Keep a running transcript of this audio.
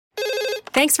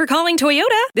Thanks for calling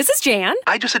Toyota. This is Jan.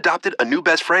 I just adopted a new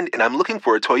best friend, and I'm looking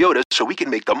for a Toyota so we can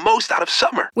make the most out of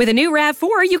summer. With a new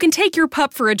RAV4, you can take your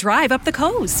pup for a drive up the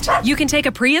coast. You can take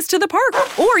a Prius to the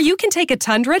park, or you can take a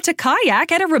Tundra to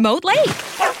kayak at a remote lake.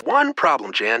 One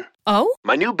problem, Jan. Oh?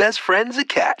 My new best friend's a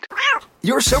cat.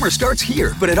 Your summer starts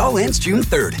here, but it all ends June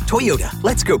 3rd. Toyota,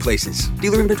 let's go places.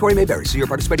 Dealer inventory may vary. See your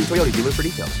participating Toyota dealer for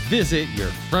details. Visit your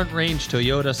Front Range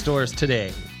Toyota stores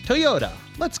today. Toyota,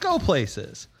 let's go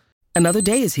places. Another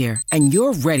day is here, and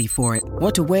you're ready for it.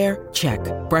 What to wear? Check.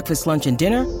 Breakfast, lunch, and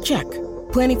dinner? Check.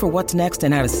 Planning for what's next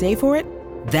and how to save for it?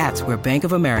 That's where Bank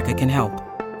of America can help.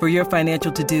 For your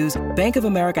financial to-dos, Bank of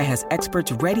America has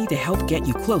experts ready to help get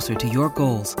you closer to your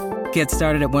goals. Get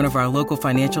started at one of our local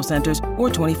financial centers or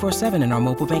 24/7 in our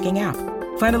mobile banking app.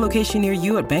 Find a location near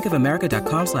you at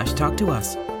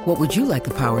bankofamerica.com/talktous. What would you like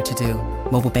the power to do?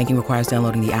 Mobile banking requires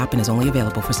downloading the app and is only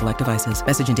available for select devices.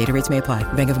 Message and data rates may apply.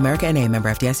 Bank of America N.A., member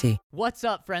FDIC. What's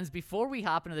up, friends? Before we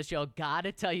hop into the show,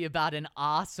 gotta tell you about an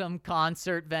awesome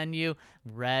concert venue,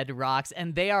 Red Rocks,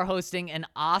 and they are hosting an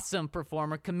awesome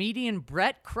performer. Comedian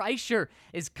Brett Kreischer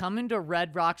is coming to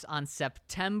Red Rocks on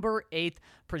September 8th,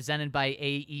 presented by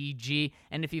AEG.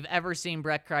 And if you've ever seen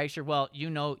Brett Kreischer, well, you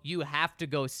know you have to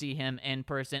go see him in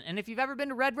person. And if you've ever been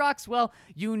to Red Rocks, well,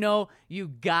 you know you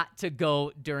got to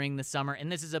go during the summer.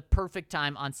 And this is a perfect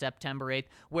time on September 8th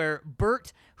where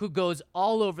Bert, who goes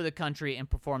all over the country and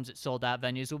performs at sold-out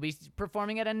venues, will be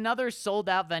performing at another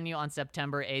sold-out venue on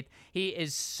September 8th. He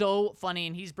is so funny,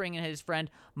 and he's bringing his friend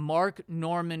Mark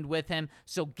Normand with him.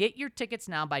 So get your tickets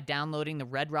now by downloading the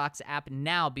Red Rocks app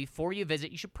now before you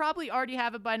visit. You should probably already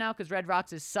have it by now because Red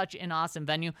Rocks is such an awesome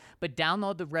venue, but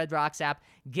download the Red Rocks app.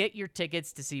 Get your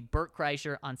tickets to see Bert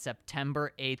Kreischer on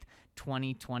September 8th,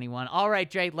 2021. All right,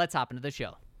 Dre, let's hop into the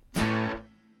show.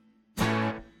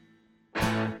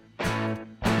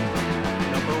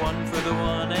 Number one for the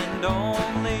one and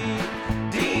only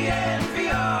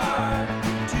DNVR.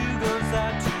 Two goes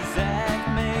out to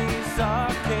Zach Mace,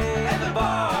 Arcade at the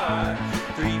bar.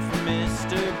 Three for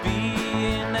Mr. B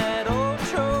in that old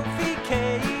trophy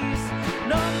case.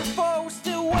 Number four we're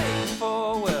still waiting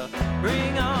for, well,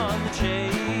 bring on the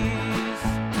chase.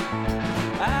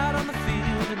 Out on the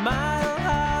field at Mile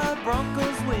High,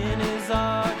 Broncos win is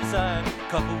our desire.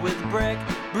 Couple with a break,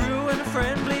 brew and a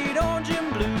friend, bleed orange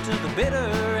and blue to the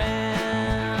bitter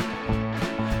end.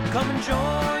 Come and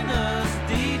join us,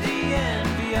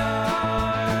 DNVR.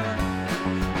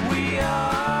 We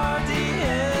are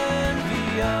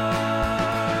DNVR.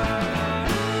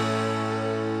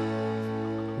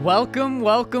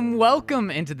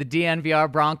 Welcome into the DNVR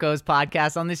Broncos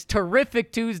podcast on this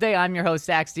terrific Tuesday. I'm your host,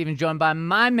 Zach Stevens, joined by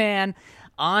my man,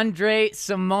 Andre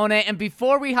Simone. And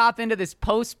before we hop into this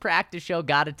post-practice show,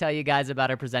 got to tell you guys about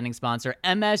our presenting sponsor,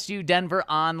 MSU Denver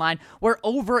Online. We're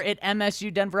over at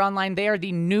MSU Denver Online. They are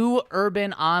the new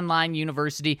urban online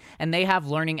university, and they have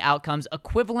learning outcomes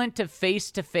equivalent to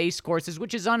face-to-face courses,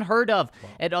 which is unheard of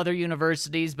at other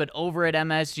universities. But over at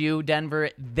MSU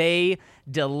Denver, they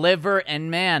deliver.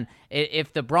 And man,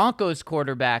 if the Broncos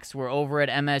quarterbacks were over at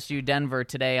MSU Denver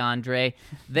today, Andre,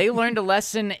 they learned a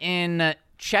lesson in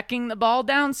checking the ball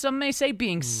down, some may say,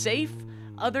 being safe.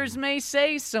 Others may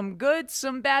say some good,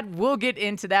 some bad. We'll get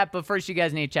into that, but first you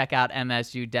guys need to check out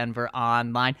MSU Denver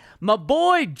Online. My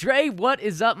boy, Dre, what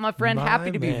is up, my friend?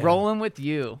 Happy to be rolling with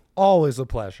you. Always a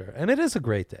pleasure, and it is a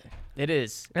great day. It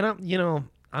is. And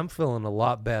I'm feeling a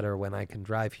lot better when I can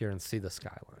drive here and see the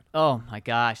skyline. Oh, my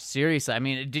gosh. Seriously. I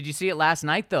mean, did you see it last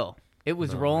night, though? It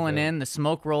was rolling in. The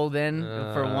smoke rolled in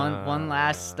for one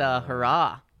last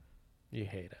hurrah. You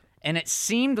hate it. And it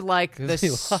seemed like the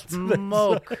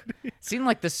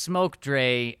smoke,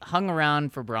 Dre, hung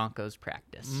around for Broncos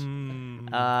practice.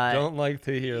 Don't like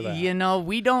to hear that. You know,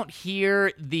 we don't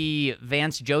hear the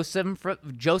Vance Joseph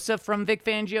from Vic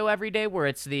Fangio every day where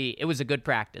it was a good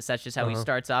practice. That's just how he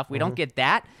starts off. We don't get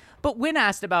that. But when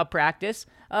asked about practice,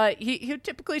 he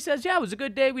typically says, yeah, it was a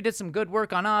good day. We did some good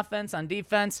work on offense, on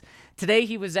defense. Today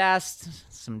he was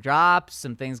asked some drops,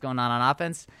 some things going on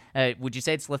offense. Would you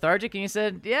say it's lethargic? And he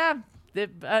said, yeah,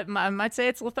 I might say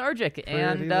it's lethargic.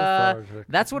 And lethargic.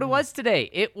 That's what it was today.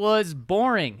 It was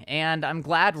boring. And I'm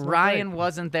glad Ryan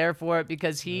wasn't there for it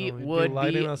because he would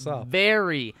be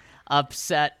very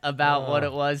upset about what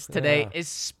it was today,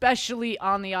 especially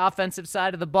on the offensive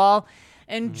side of the ball.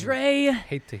 And Dre,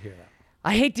 hate to hear that.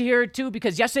 I hate to hear it too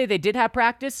because yesterday they did have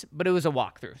practice, but it was a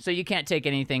walkthrough. So you can't take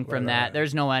anything from that. Right.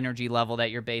 There's no energy level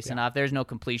that you're basing off. There's no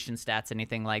completion stats,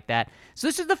 anything like that. So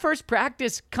this is the first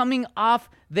practice coming off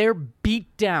their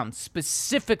beatdown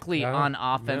specifically on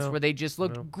offense where they just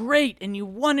looked great and you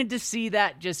wanted to see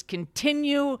that just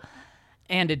continue.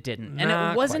 And it didn't. And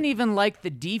it wasn't even like the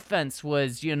defense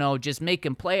was, just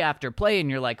making play after play, and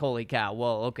you're like, holy cow,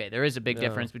 well, okay, there is a big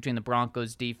difference between the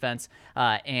Broncos defense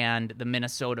and the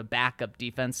Minnesota backup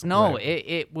defense. No,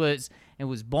 it was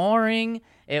boring.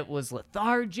 It was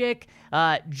lethargic.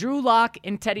 Drew Lock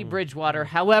and Teddy Bridgewater,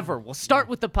 however, we'll start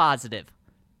with the positive.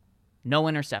 No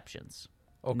interceptions.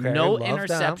 Okay, no love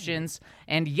interceptions.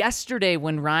 And yesterday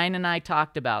when Ryan and I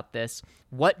talked about this,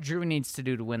 what Drew needs to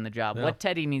do to win the job, what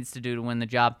Teddy needs to do to win the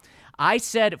job, I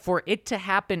said for it to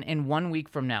happen in 1 week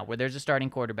from now where there's a starting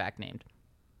quarterback named,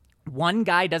 one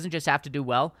guy doesn't just have to do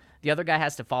well, the other guy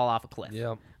has to fall off a cliff.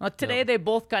 Yep. Well, today they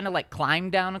both kind of like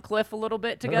climbed down a cliff a little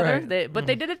bit together, Right. but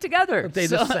they did it together. They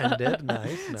descended.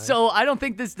 Nice. So I don't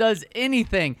think this does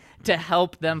anything to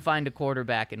help them find a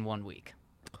quarterback in 1 week.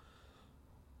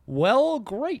 Well,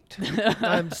 great.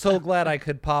 I'm so glad I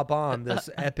could pop on this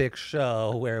epic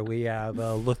show where we have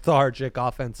a lethargic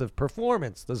offensive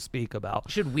performance to speak about.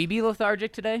 Should we be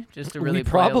lethargic today, just to really we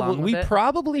play along with it?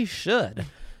 probably should.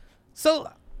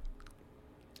 So,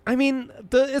 I mean,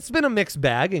 it's been a mixed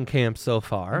bag in camp so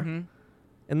far. Mm-hmm.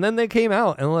 And then they came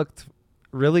out and looked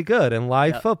really good in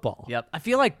live football. Yep. I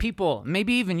feel like people,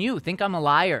 maybe even you, think I'm a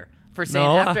liar for saying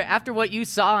No, after what you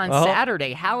saw on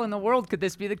Saturday. How in the world could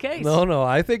this be the case? No,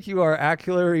 I think you are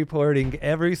accurately reporting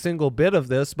every single bit of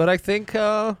this, but I think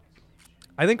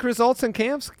results in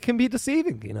camps can be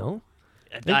deceiving,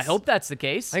 I hope that's the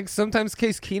case. I think sometimes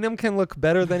Case Keenum can look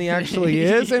better than he actually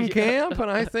is in camp, and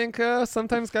I think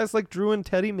sometimes guys like Drew and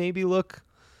Teddy maybe look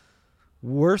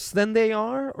worse than they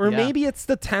are, or maybe it's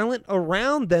the talent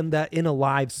around them that in a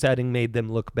live setting made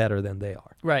them look better than they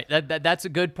are. Right. That's a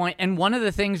good point. And one of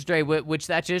the things, Dre, which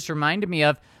that just reminded me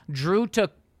of, Drew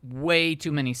took way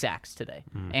too many sacks today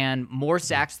and more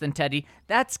sacks than Teddy.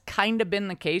 That's kind of been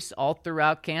the case all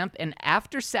throughout camp. And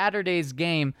after Saturday's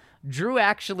game, Drew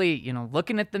actually,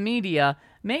 looking at the media,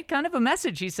 made kind of a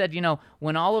message. He said,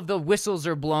 when all of the whistles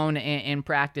are blown in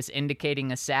practice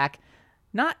indicating a sack,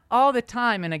 not all the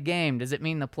time in a game does it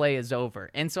mean the play is over.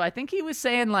 And so I think he was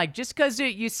saying, just because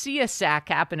you see a sack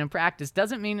happen in practice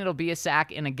doesn't mean it'll be a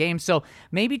sack in a game. So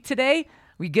maybe today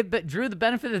we give Drew the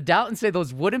benefit of the doubt and say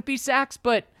those wouldn't be sacks,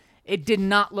 but it did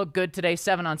not look good today.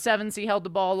 7-on-7s, he held the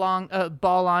ball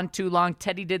on too long.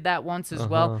 Teddy did that once as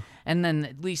well. And then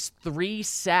at least 3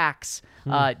 sacks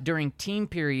during team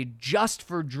period just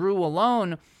for Drew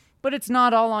alone. But it's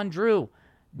not all on Drew.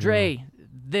 Dre,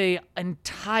 the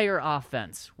entire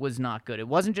offense was not good. It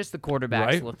wasn't just the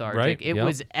quarterbacks lethargic. Right, It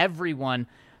was everyone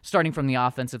starting from the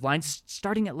offensive line,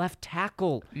 starting at left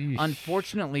tackle.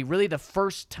 Unfortunately, really the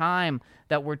first time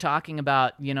that we're talking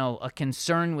about, a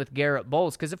concern with Garrett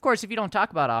Bowles. Because, of course, if you don't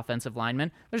talk about offensive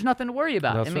linemen, there's nothing to worry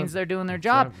about. It means they're doing their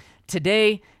job.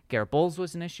 Today, Garrett Bowles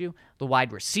was an issue. The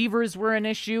wide receivers were an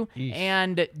issue.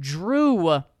 And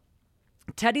Drew,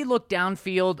 Teddy looked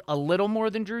downfield a little more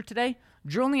than Drew today.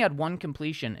 Drew only had 1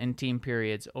 completion in team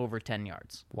periods over 10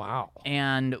 yards. Wow.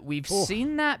 And we've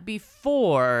seen that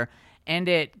before, and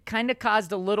it kind of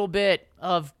caused a little bit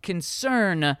of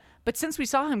concern. But since we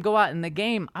saw him go out in the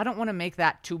game, I don't want to make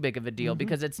that too big of a deal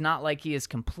because it's not like he is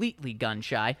completely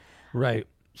gun-shy. Right.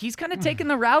 He's kind of taken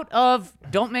the route of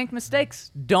don't make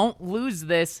mistakes. Don't lose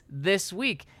this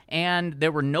week. And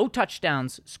there were no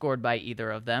touchdowns scored by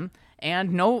either of them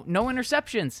and no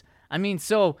interceptions. I mean,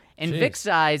 so in Vic's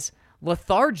eyes,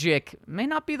 lethargic may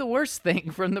not be the worst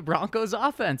thing from the Broncos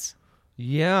offense.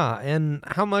 Yeah, and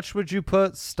how much would you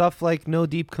put stuff like no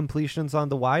deep completions on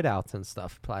the wideouts and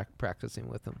stuff practicing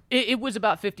with them? It was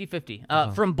about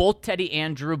 50-50 from both Teddy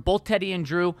and Drew. Both Teddy and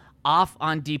Drew off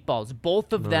on deep balls.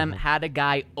 Both of them had a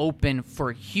guy open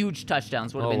for huge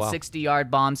touchdowns. Would have been 60-yard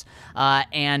bombs.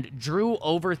 And Drew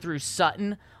overthrew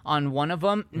Sutton on one of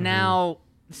them. Now,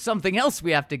 something else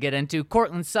we have to get into.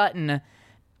 Cortland Sutton,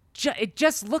 it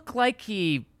just looked like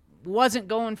he wasn't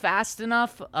going fast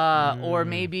enough, or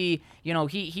maybe,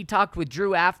 he talked with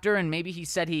Drew after, and maybe he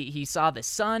said he saw the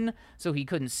sun, so he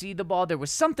couldn't see the ball. There was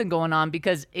something going on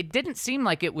because it didn't seem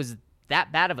like it was that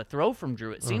bad of a throw from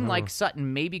Drew. It seemed like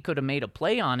Sutton maybe could have made a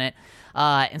play on it,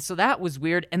 and so that was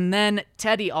weird. And then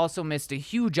Teddy also missed a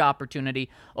huge opportunity,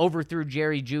 overthrew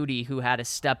Jerry Jeudy, who had a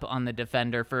step on the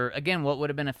defender for, again, what would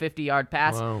have been a 50-yard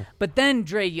pass. Wow. But then,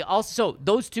 Dre, you also,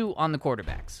 those two on the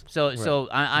quarterbacks. So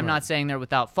I'm not saying they're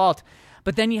without fault.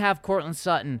 But then you have Cortland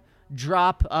Sutton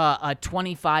drop a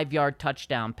 25-yard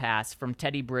touchdown pass from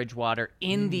Teddy Bridgewater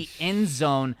in the end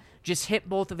zone. Just hit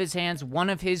both of his hands, one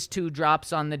of his 2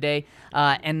 drops on the day.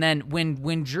 And then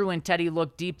when Drew and Teddy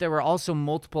looked deep, there were also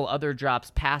multiple other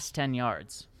drops past 10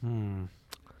 yards.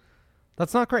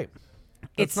 That's not great.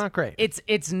 It's not great.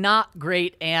 It's not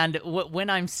great. And when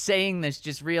I'm saying this,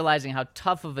 just realizing how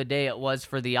tough of a day it was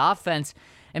for the offense,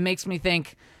 it makes me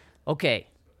think, okay,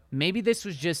 maybe this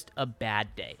was just a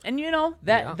bad day. And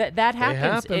that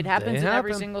happens. It happens in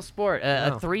every single sport.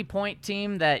 A 3-point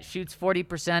team that shoots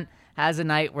 40% has a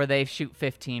night where they shoot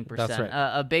 15%. That's right.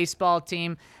 A baseball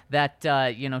team that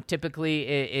typically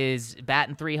is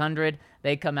batting 300,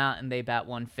 they come out and they bat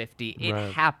 150.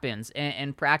 It happens,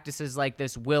 and practices like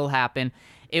this will happen.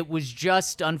 It was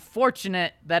just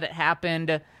unfortunate that it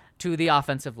happened to the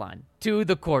offensive line, to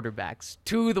the quarterbacks,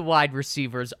 to the wide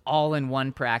receivers, all in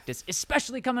one practice,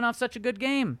 especially coming off such a good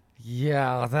game.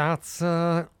 Yeah,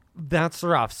 that's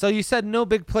rough. So you said no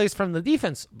big plays from the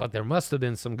defense, but there must have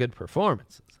been some good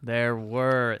performances. There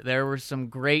were some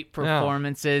great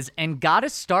performances, and got to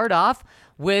start off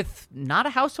with not a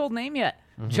household name yet.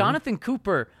 Jonathan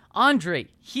Cooper, Andre,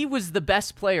 he was the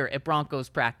best player at Broncos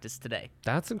practice today.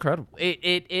 That's incredible.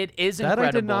 It is that incredible.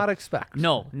 I did not expect.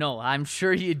 No, I'm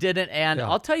sure you didn't. And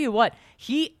I'll tell you what,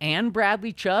 he and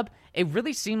Bradley Chubb, it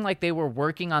really seemed like they were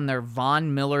working on their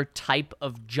Von Miller type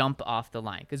of jump off the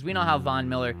line. Because we know how Von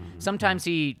Miller, sometimes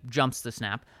he jumps the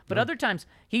snap, but other times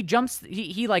he jumps,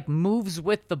 he like moves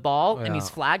with the ball and he's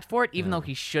flagged for it, even though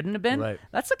he shouldn't have been. Right.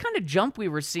 That's the kind of jump we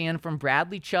were seeing from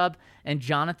Bradley Chubb and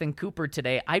Jonathan Cooper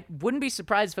today. I wouldn't be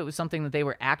surprised if it was something that they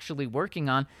were actually working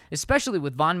on, especially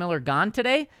with Von Miller gone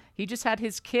today. He just had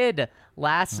his kid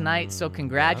last night, so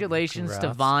congratulations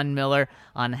to Von Miller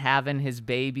on having his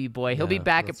baby boy. He'll be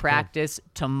back at practice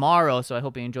tomorrow, so I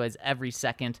hope he enjoys every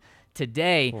second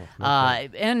today.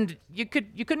 And you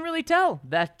couldn't really tell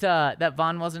that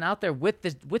Von wasn't out there with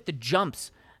the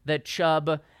jumps that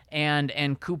Chubb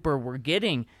and Cooper were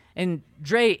getting. And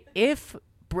Dre, if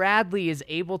Bradley is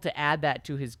able to add that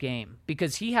to his game,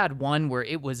 because he had one where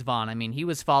it was Von. I mean, he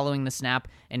was following the snap,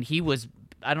 and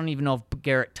I don't even know if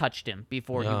Garrett touched him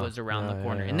before he was around the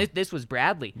corner. And this was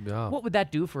Bradley. Yeah. What would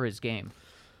that do for his game?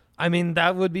 I mean,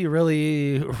 that would be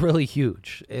really, really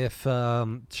huge if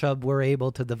Chubb were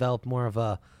able to develop more of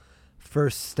a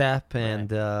first step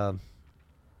and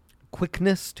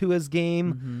quickness to his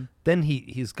game. Then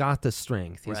he's got the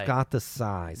strength. He's got the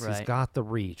size. He's got the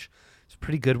reach. He's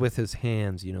pretty good with his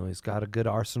hands. He's got a good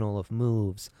arsenal of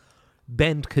moves.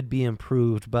 Bend could be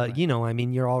improved, but, I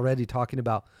mean, you're already talking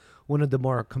about one of the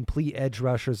more complete edge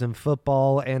rushers in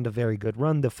football and a very good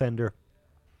run defender.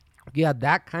 Yeah,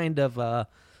 that kind of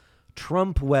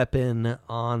trump weapon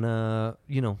on,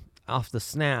 off the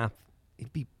snap,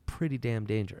 it'd be pretty damn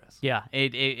dangerous. Yeah,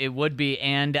 it would be.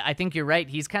 And I think you're right.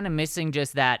 He's kind of missing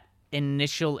just that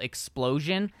initial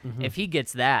explosion. If he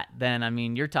gets that, then, I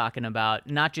mean, you're talking about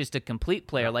not just a complete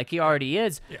player like he already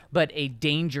is, but a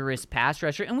dangerous pass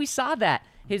rusher. And we saw that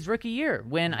his rookie year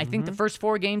when I think the first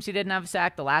 4 games he didn't have a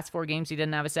sack, the last 4 games he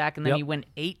didn't have a sack, and then he went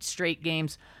 8 straight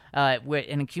games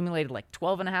and accumulated like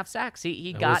 12 and a half sacks.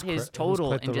 He got his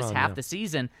total in just half the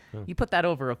season. You put that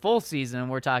over a full season,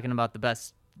 and we're talking about the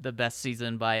best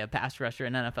season by a pass rusher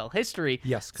in NFL history.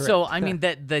 Yes, correct. So, I mean,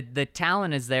 the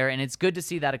talent is there, and it's good to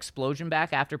see that explosion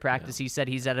back after practice. He said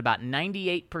he's at about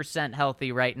 98%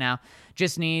 healthy right now.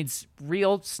 Just needs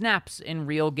real snaps in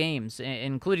real games,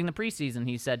 including the preseason,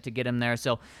 he said, to get him there.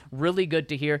 So, really good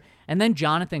to hear. And then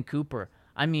Jonathan Cooper.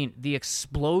 I mean, the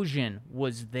explosion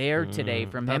was there today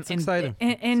from him. That's exciting.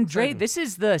 And Dre, this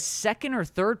is the second or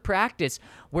third practice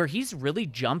where he's really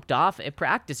jumped off at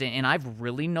practice, and I've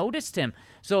really noticed him.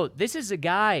 So this is a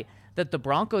guy that the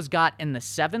Broncos got in the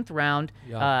 7th round.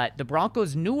 The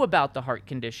Broncos knew about the heart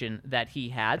condition that he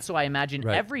had, so I imagine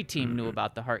every team knew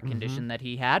about the heart condition that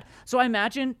he had. So I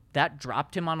imagine that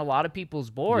dropped him on a lot of people's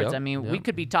boards. I mean, we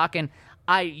could be talking...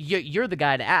 You're the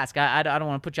guy to ask. I don't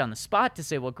want to put you on the spot to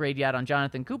say what grade you had on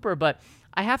Jonathan Cooper, but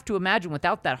I have to imagine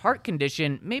without that heart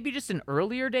condition, maybe just an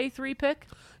earlier day 3 pick?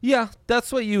 Yeah,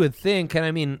 that's what you would think. And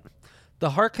I mean, the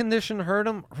heart condition hurt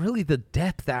him. Really, the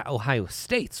depth at Ohio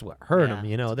State's what hurt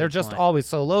him. They're just always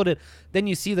so loaded. Then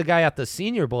you see the guy at the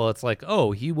Senior Bowl. It's like,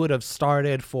 oh, he would have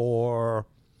started for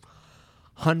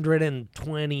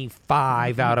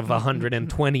 125 out of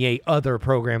 128 other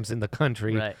programs in the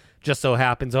country. Right. Just so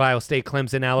happens Ohio State,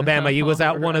 Clemson, Alabama. He was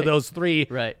at one of those 3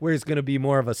 where he's going to be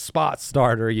more of a spot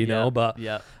starter, know. But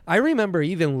I remember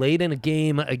even late in a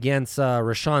game against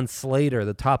Rashawn Slater,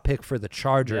 the top pick for the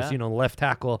Chargers, left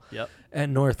tackle at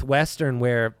Northwestern,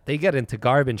 where they get into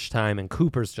garbage time and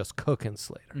Cooper's just cooking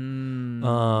Slater. And,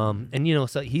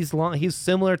 so he's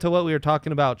similar to what we were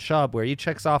talking about Chubb, where he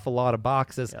checks off a lot of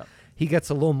boxes. He gets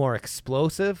a little more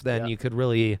explosive, then you could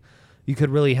really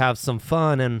have some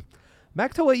fun. And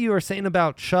back to what you were saying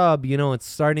about Chubb, it's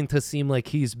starting to seem like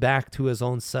he's back to his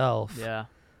own self. Yeah.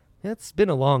 It's been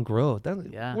a long road.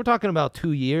 Yeah. We're talking about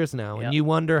 2 years now, Yep. and you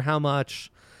wonder how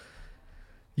much,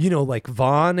 like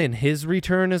Vaughn and his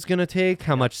return is going to take,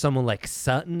 how much someone like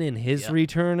Sutton and his Yep.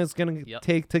 return is going to Yep.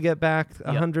 take to get back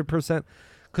 100%.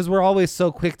 Because we're always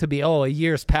so quick to be, a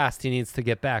year's past, he needs to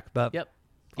get back. But Yep.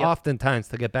 oftentimes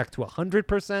to get back to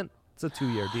 100%, it's a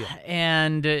 2-year deal.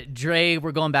 And Dre,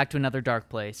 we're going back to another dark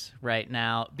place right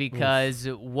now because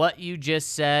what you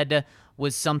just said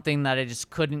was something that I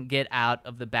just couldn't get out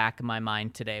of the back of my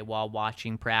mind today while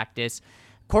watching practice.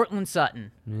 Cortland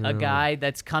Sutton, a guy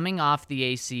that's coming off the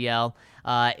ACL,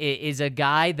 is a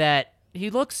guy that he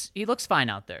looks fine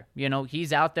out there.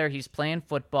 He's out there, he's playing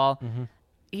football.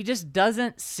 He just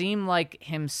doesn't seem like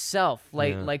himself,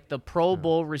 like the Pro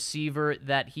Bowl receiver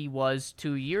that he was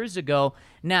 2 years ago.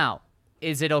 Now,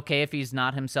 is it okay if he's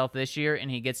not himself this year and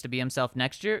he gets to be himself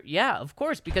next year? Yeah, of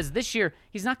course, because this year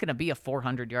he's not going to be a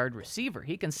 400-yard receiver.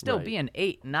 He can still be an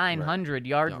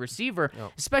 900-yard receiver,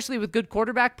 especially with good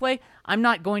quarterback play. I'm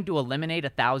not going to eliminate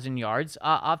 1,000 yards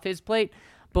off his plate,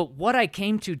 but what I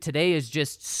came to today is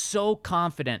just so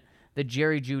confident that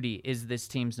Jerry Jeudy is this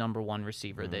team's number one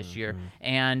receiver this year.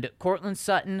 And Cortland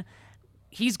Sutton,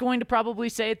 he's going to probably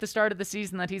say at the start of the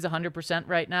season that he's 100%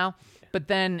 right now. But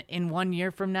then in 1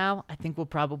 year from now, I think we'll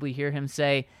probably hear him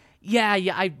say,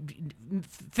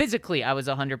 physically I was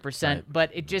 100%,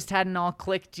 but it just hadn't all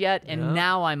clicked yet, and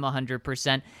now I'm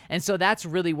 100%. And so that's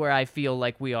really where I feel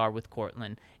like we are with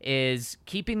Cortland, is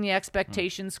keeping the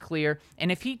expectations clear. And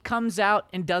if he comes out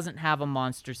and doesn't have a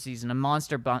monster season, a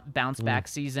monster bounce-back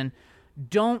season,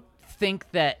 don't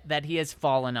think that he has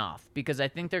fallen off, because I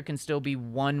think there can still be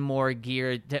one more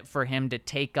gear for him to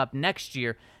take up next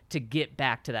year to get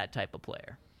back to that type of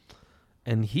player.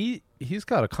 And he's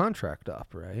got a contract up,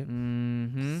 right?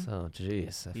 Mm-hmm. So,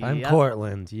 geez, if I'm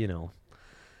Cortland,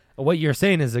 what you're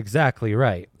saying is exactly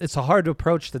right. It's a hard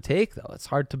approach to take, though. It's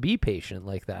hard to be patient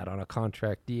like that on a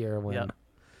contract year when,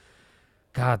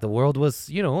 God, the world was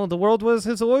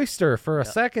his oyster for a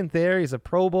second there. He's a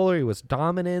Pro Bowler. He was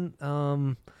dominant.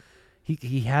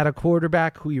 He had a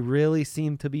quarterback who he really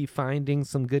seemed to be finding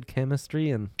some good chemistry,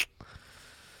 and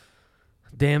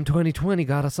damn 2020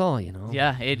 got us all,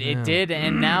 Yeah, it did.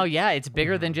 And now, it's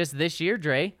bigger than just this year,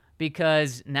 Dre,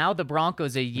 because now the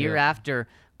Broncos, a year after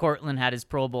Cortland had his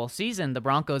Pro Bowl season, the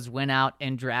Broncos went out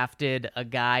and drafted a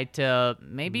guy to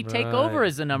maybe take over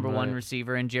as the number one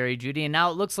receiver in Jerry Jeudy. And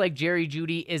now it looks like Jerry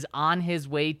Jeudy is on his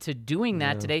way to doing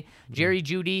that today. Jerry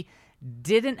Jeudy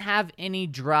didn't have any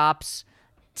drops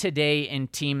today in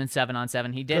team and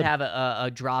 7-on-7. He did have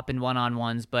a drop in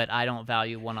 1-on-1s, but I don't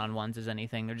value 1-on-1s as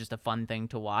anything. They're just a fun thing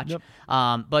to watch.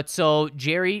 But so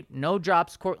Jerry, no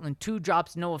drops. Cortland, 2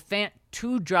 drops. Noah Fant,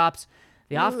 2 drops.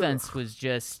 The offense was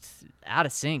just out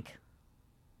of sync.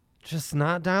 Just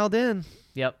not dialed in.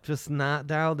 Yep. Just not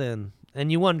dialed in.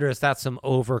 And you wonder if that's some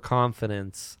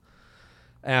overconfidence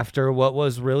after what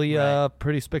was really a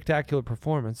pretty spectacular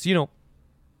performance.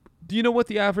 Do you know what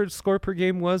the average score per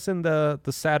game was in the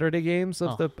Saturday games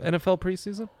of the NFL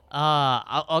preseason?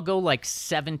 I'll go like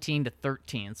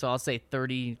 17-13, so I'll say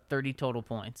 30 total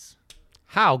points.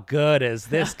 How good is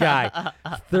this guy?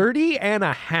 30 and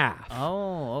a half.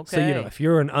 Oh, okay. So, if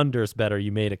you're an unders better,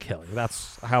 you made a killer.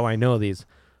 That's how I know these.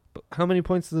 But how many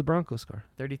points did the Broncos score?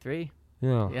 33.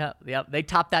 Yeah. Yeah. They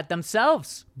topped that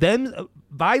themselves.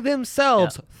 By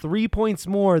themselves, 3 points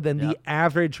more than the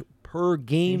average per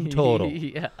game total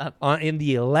in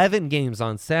the 11 games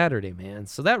on Saturday, man.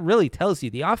 So that really tells you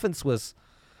the offense was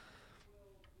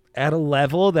at a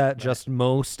level that just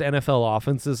most NFL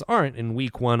offenses aren't in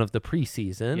week 1 of the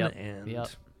preseason. And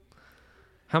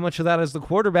how much of that is the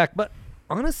quarterback? But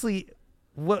honestly,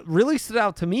 what really stood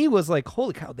out to me was like,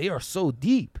 holy cow, they are so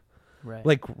deep. Right.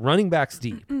 Like running backs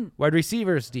deep, wide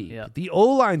receivers deep. The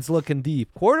O-line's looking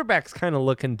deep. Quarterback's kind of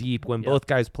looking deep when both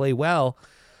guys play well.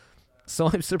 So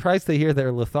I'm surprised to hear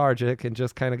they're lethargic and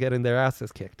just kind of getting their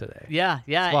asses kicked today. Yeah,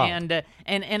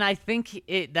 and I think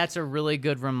that's a really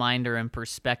good reminder and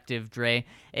perspective, Dre.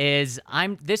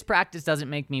 This practice doesn't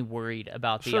make me worried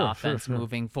about the offense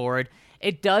moving forward.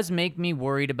 It does make me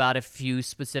worried about a few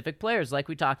specific players, like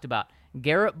we talked about.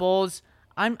 Garrett Bowles,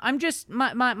 I'm just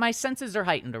my senses are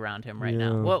heightened around him right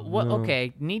now.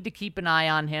 Okay, need to keep an eye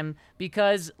on him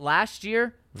because last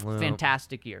year,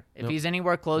 fantastic year. If he's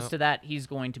anywhere close to that, he's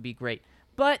going to be great.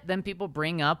 But then people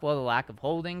bring up, the lack of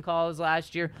holding calls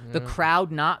last year, the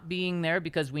crowd not being there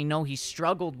because we know he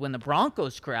struggled when the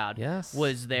Broncos crowd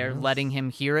was there, letting him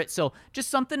hear it. So just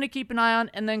something to keep an eye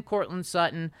on. And then Cortland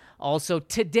Sutton. Also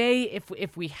today,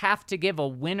 if we have to give a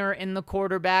winner in the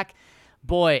quarterback,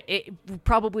 boy, it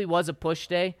probably was a push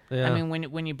day. I mean,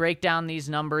 when you break down these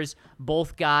numbers,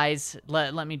 both guys,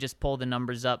 let me just pull the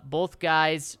numbers up. Both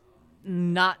guys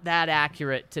not that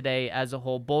accurate today as a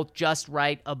whole. Both just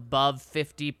right above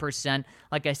 50%.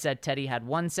 Like I said, Teddy had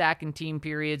 1 sack in team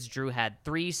periods. Drew had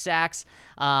 3 sacks.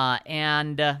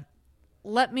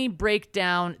 Let me break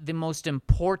down the most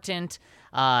important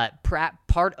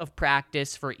part of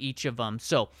practice for each of them.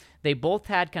 So they both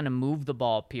had kind of move the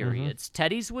ball periods.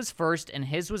 Teddy's was first, and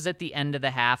his was at the end of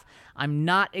the half.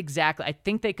 I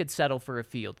think they could settle for a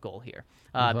field goal here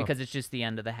because it's just the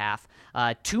end of the half.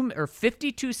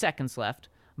 52 seconds left.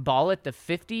 Ball at the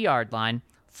 50-yard line.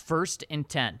 1st and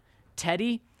 10.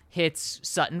 Teddy hits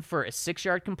Sutton for a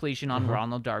 6-yard completion on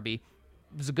Ronald Darby.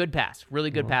 It was a good pass. Really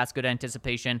good pass. Good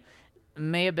anticipation.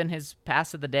 May have been his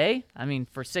pass of the day. I mean,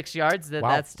 for 6 yards,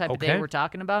 that's the type of day we're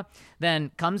talking about.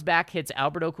 Then comes back, hits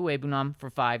Albert Okwuegbunam for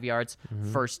 5 yards,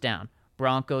 1st down.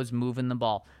 Broncos moving the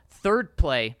ball. 3rd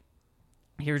play,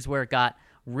 here's where it got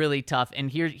really tough. And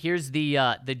here's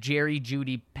the Jerry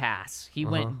Jeudy pass. He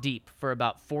went deep for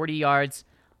about 40 yards,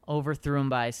 overthrew him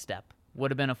by a step. Would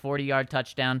have been a 40-yard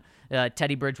touchdown.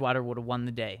 Teddy Bridgewater would have won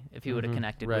the day if he would have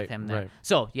connected with him there. Right.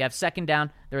 So you have 2nd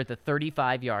down. They're at the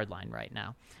 35-yard line right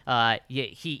now.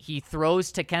 He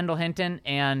throws to Kendall Hinton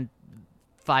and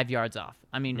 5 yards off.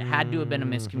 I mean, it had to have been a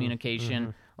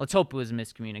miscommunication. Let's hope it was a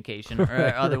miscommunication,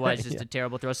 or otherwise just a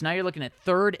terrible throw. So now you're looking at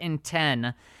 3rd and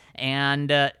 10,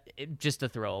 and just a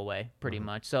throwaway pretty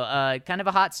much. So kind of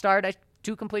a hot start.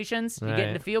 2 completions. You get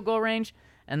into field goal range.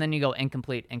 And then you go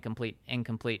incomplete.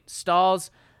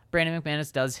 Stalls. Brandon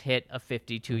McManus does hit a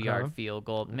 52-yard field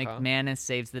goal. McManus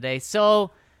saves the day.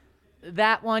 So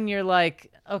that one, you're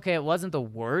like, okay, it wasn't the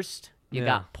worst. You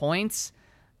got points.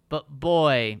 But,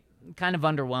 boy, kind of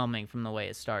underwhelming from the way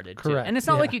it started. Correct. Too. And it's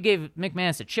not like you gave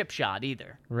McManus a chip shot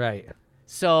either. Right.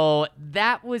 So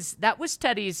that was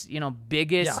Teddy's,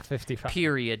 biggest 55.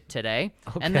 period today.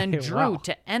 And then Drew,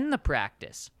 to end the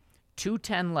practice,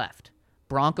 2:10 left.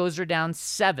 Broncos are down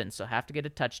 7, so have to get a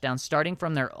touchdown, starting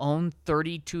from their own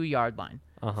 32-yard line.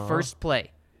 1st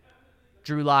play,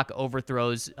 Drew Lock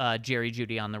overthrows Jerry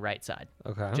Jeudy on the right side.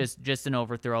 Okay. Just an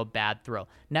overthrow, bad throw.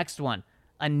 Next one,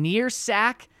 a near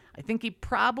sack. I think he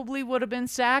probably would have been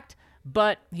sacked,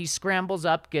 but he scrambles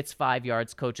up, gets 5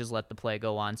 yards. Coaches let the play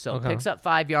go on. So picks up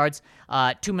 5 yards,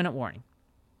 2-minute warning.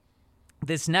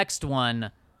 This next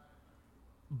one,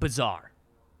 bizarre.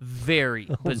 Very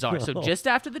bizarre. So just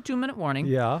after the 2-minute warning,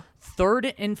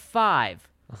 3rd and 5,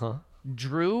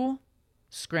 Drew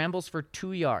scrambles for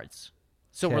 2 yards.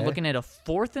 So we're looking at a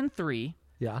 4th and 3.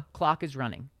 Clock is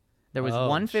running. There was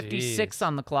 1:56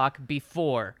 on the clock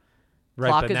before. Right,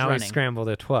 clock but is now running. he scrambled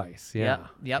it twice. Yeah.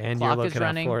 Yep. And Clock you're is looking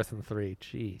running. at 4th and 3.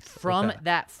 Jeez. From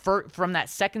that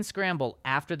second scramble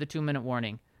after the 2-minute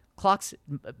warning, clock's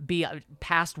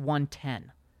past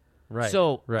 1:10. Right.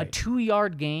 So a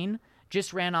 2-yard gain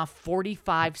just ran off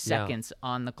 45 seconds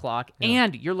on the clock.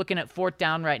 And you're looking at 4th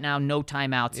down right now, no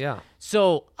timeouts. Yeah.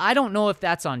 So I don't know if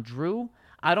that's on Drew.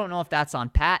 I don't know if that's on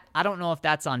Pat. I don't know if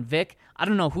that's on Vic. I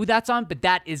don't know who that's on, but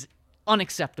that is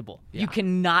unacceptable. You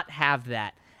cannot have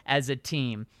that as a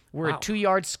team. We're a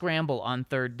 2-yard scramble on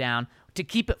 3rd down. To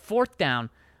keep it 4th down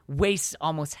wastes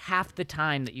almost half the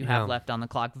time that you have left on the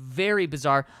clock. Very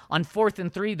bizarre. On 4th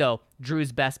and 3, though,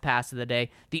 Drew's best pass of the day.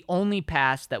 The only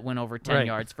pass that went over 10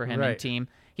 yards for him and team.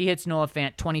 He hits Noah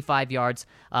Fant 25 yards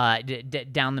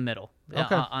down the middle,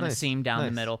 on a seam down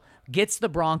the middle. Gets the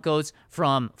Broncos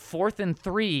from 4th and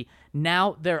 3.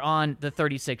 Now they're on the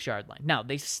 36-yard line. Now,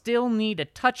 they still need a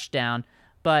touchdown,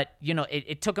 but,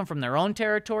 it took them from their own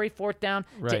territory, 4th down,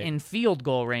 to in field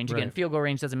goal range. Again, field goal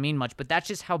range doesn't mean much, but that's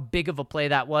just how big of a play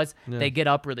that was. They get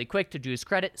up really quick. To Drew's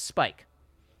credit, spike.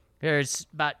 There's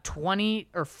about 20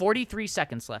 or 43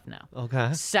 seconds left now.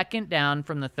 2nd down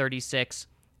from the 36,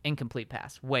 incomplete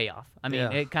pass. Way off. I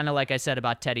mean, it kind of like I said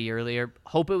about Teddy earlier.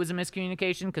 Hope it was a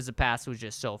miscommunication because the pass was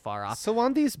just so far off. So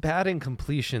on these bad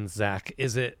incompletions, Zach,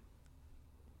 is it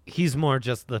he's more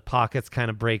just the pocket's kind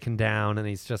of breaking down and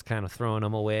he's just kind of throwing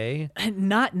them away?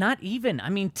 Not even. I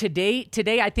mean, today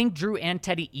I think Drew and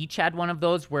Teddy each had one of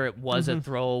those where it was a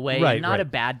throwaway. Not a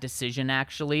bad decision,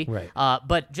 actually.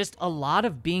 But just a lot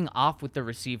of being off with the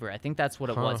receiver. I think that's what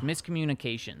it was.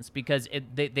 Miscommunications, because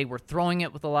they were throwing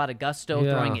it with a lot of gusto,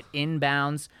 throwing it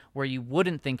inbounds where you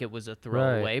wouldn't think it was a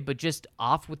throwaway, but just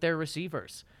off with their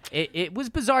receivers. It was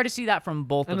bizarre to see that from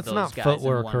both of those guys. And it's not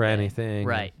footwork or anything.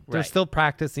 Right. They're still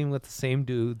practicing with the same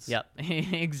dudes. Yep,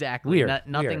 exactly.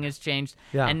 Nothing has changed.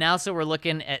 Yeah. And now so we're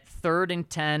looking at 3rd and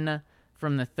 10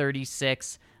 from the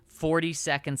 36, 40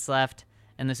 seconds left,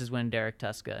 and this is when Derek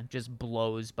Tuska just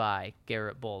blows by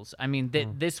Garrett Bowles. I mean,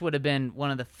 this would have been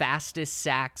one of the fastest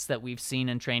sacks that we've seen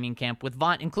in training camp with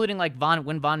Von, including like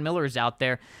when Von Miller's out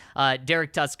there.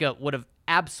 Derek Tuska would have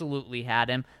absolutely had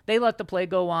him. They let the play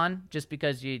go on just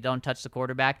because you don't touch the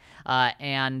quarterback.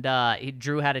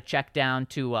 Drew had a check down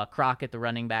to Crockett, the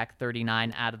running back,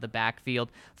 39 out of the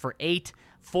backfield for 8.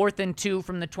 4th and 2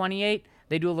 from the 28.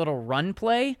 They do a little run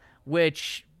play,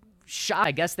 which shot.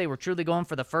 I guess they were truly going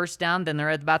for the first down. Then they're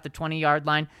at about the 20-yard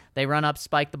line. They run up,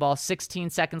 spike the ball.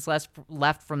 16 seconds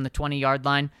left from the 20-yard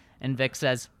line. And Vic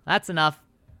says, that's enough.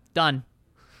 Done.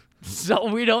 So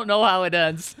we don't know how it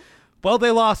ends. Well,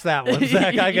 they lost that one,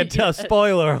 Zach. I can tell.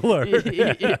 Spoiler alert.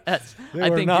 Yes.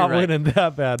 They were not winning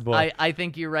that bad boy. I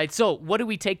think you're right. So what do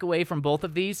we take away from both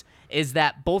of these is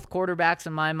that both quarterbacks,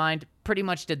 in my mind, pretty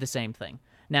much did the same thing.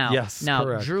 Now,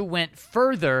 correct. Drew went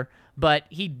further, but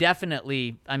he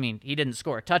definitely, he didn't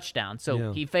score a touchdown,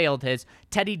 so he failed his.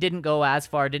 Teddy didn't go as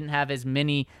far, didn't have as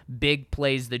many big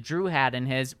plays that Drew had in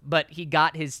his, but he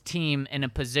got his team in a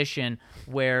position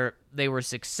where they were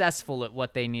successful at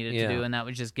what they needed to do, and that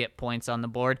was just get points on the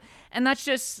board. And that's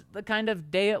just the kind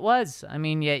of day it was.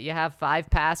 You have 5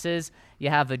 passes, you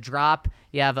have a drop,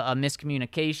 you have a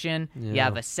miscommunication, you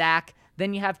have a sack.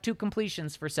 Then you have 2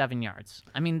 completions for 7 yards.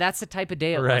 That's the type of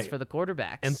day it was for the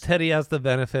quarterbacks. And Teddy has the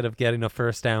benefit of getting a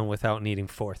first down without needing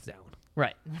 4th down.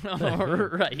 Right.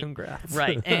 Right. Congrats.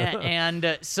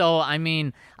 Right. So,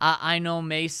 I know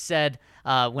Mace said,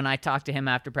 when I talked to him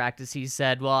after practice, he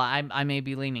said, well, I may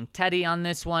be leaning Teddy on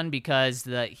this one because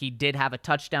he did have a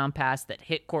touchdown pass that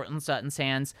hit Cortland Sutton's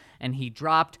hands and he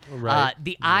dropped. Right.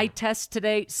 The eye test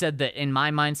today said that, in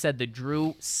my mind, said that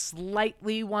Drew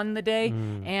slightly won the day.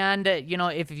 And,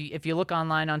 if you look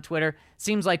online on Twitter,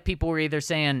 seems like people were either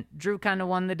saying Drew kind of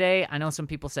won the day. I know some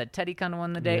people said Teddy kind of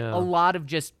won the day. Yeah. A lot of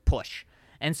just push.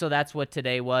 And so that's what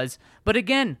today was. But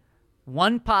again,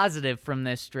 one positive from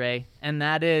this, Dre, and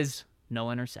that is no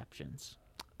interceptions.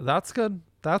 That's good.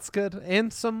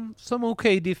 And some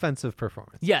okay defensive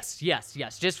performance. Yes.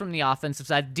 Just from the offensive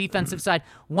side. Defensive side.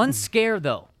 One scare,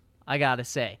 though, I got to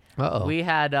say. Uh-oh. We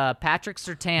had Patrick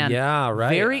Surtain. Yeah, right.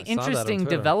 Very I saw that on interesting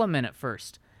Twitter. development at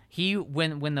first.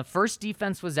 When the first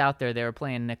defense was out there, they were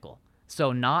playing nickel.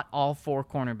 So not all 4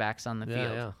 cornerbacks on the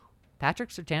field. Yeah. Patrick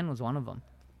Surtain was one of them.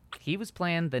 He was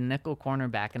playing the nickel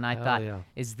cornerback, and I thought,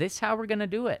 is this how we're going to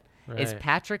do it? Right. Is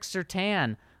Patrick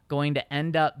Surtain going to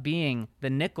end up being the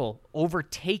nickel,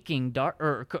 overtaking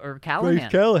or Callahan? Bryce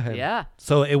Callahan. Yeah.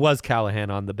 So it was Callahan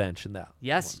on the bench in that.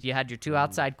 Yes, you had your 2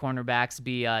 outside cornerbacks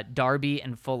be Darby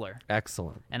and Fuller.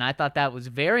 Excellent. And I thought that was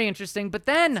very interesting. But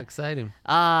then Exciting.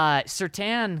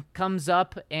 Surtain comes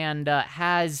up and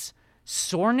has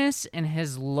soreness in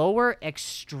his lower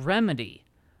extremity.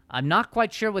 I'm not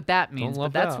quite sure what that means,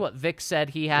 but that's what Vic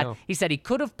said he had. Yeah. He said he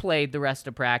could have played the rest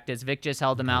of practice. Vic just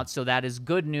held him out, so that is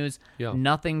good news. Yeah.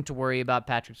 Nothing to worry about.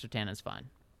 Patrick Surtain is fine.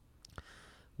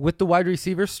 With the wide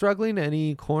receivers struggling,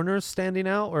 any corners standing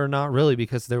out or not really?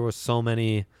 Because there was so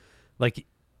many,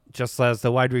 just as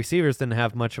the wide receivers didn't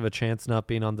have much of a chance not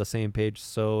being on the same page,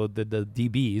 so did the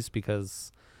DBs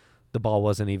because the ball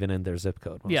wasn't even in their zip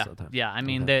code most of the time.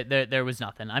 Yeah, there was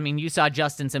nothing. You saw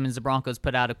Justin Simmons. The Broncos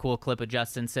put out a cool clip of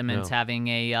Justin Simmons having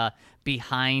a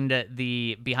behind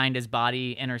his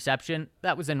body interception.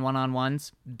 That was in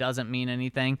one-on-ones. Doesn't mean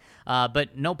anything.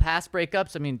 But no pass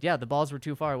breakups. The balls were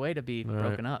too far away to be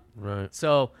broken up. Right.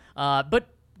 So, but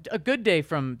a good day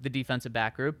from the defensive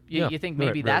back group. You think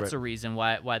maybe that's a reason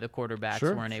why the quarterbacks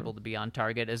weren't able to be on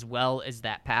target as well as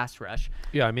that pass rush.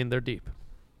 Yeah, they're deep.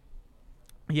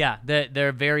 Yeah,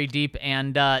 they're very deep.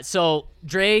 And so,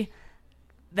 Dre,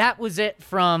 that was it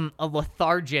from a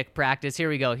lethargic practice. Here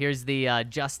we go. Here's the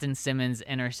Justin Simmons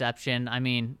interception.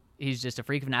 He's just a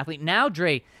freak of an athlete. Now,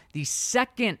 Dre, the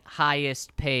second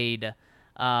highest paid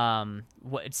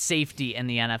safety in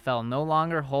the NFL, no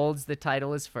longer holds the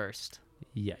title as first.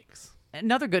 Yikes.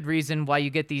 Another good reason why you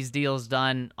get these deals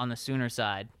done on the Sooner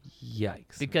side.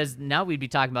 Yikes. Because now we'd be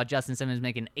talking about Justin Simmons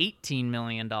making $18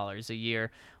 million a year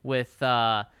with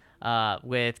Jamal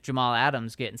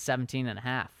Adams getting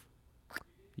 17.5.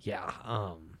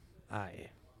 Yeah.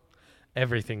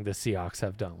 Everything the Seahawks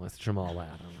have done with Jamal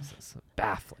Adams is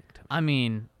baffling to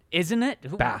me. Isn't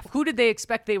it? Baffling. Who did they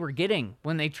expect they were getting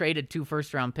when they traded 2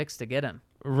 first-round picks to get him?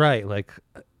 Right.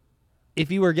 If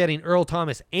you were getting Earl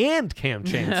Thomas and Cam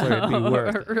Chancellor, it'd be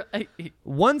worth it. Right.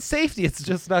 One safety, it's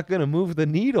just not going to move the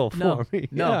needle for me.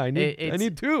 No, yeah, I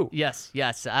need 2. Yes,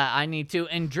 I need 2.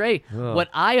 And Dre, what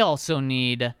I also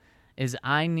need is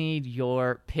I need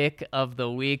your pick of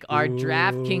the week. Our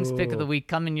DraftKings pick of the week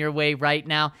coming your way right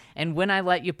now. And when I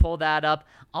let you pull that up,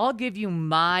 I'll give you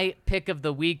my pick of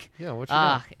the week. Yeah, what you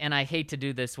got? And I hate to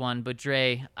do this one, but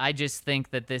Dre, I just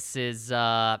think that this is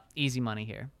easy money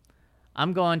here.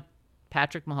 I'm going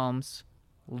Patrick Mahomes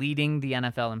leading the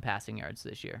NFL in passing yards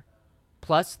this year.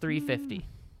 Plus 350.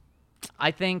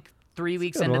 I think 3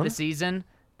 weeks good into one. the season,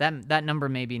 that number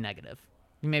may be negative.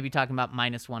 You may be talking about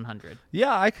minus 100.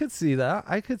 Yeah, I could see that.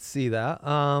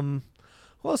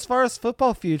 Well, as far as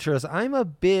football futures, I'm a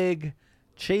big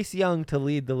Chase Young to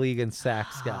lead the league in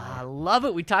sacks I guy. love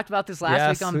it. We talked about this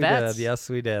last week on bets. Yes,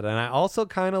 we did. And I also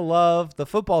kind of love the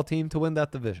football team to win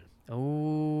that division.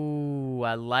 Oh,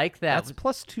 I like that. That's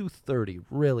plus 230.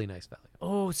 Really nice value.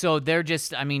 Oh, so they're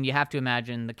just, I mean, you have to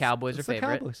imagine the Cowboys It's are the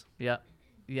favorite. Cowboys.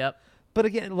 Yep. But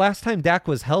again, last time Dak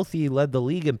was healthy, he led the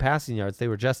league in passing yards. They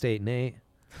were just 8-8.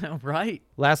 Right.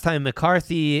 Last time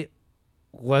McCarthy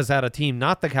was at a team,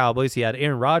 not the Cowboys, he had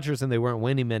Aaron Rodgers, and they weren't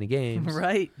winning many games.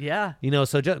 Right, yeah.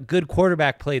 So just good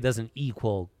quarterback play doesn't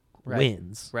equal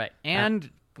wins. Right. And,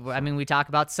 I mean, we talk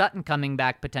about Sutton coming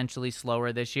back potentially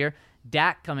slower this year.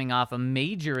 Dak coming off a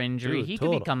major injury. Dude, He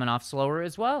could be coming off slower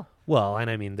as well. Well, and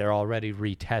I mean, they're already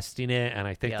retesting it, and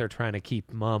I think they're trying to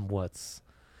keep mum what's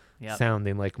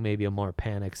sounding like maybe a more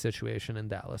panic situation in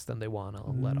Dallas than they want to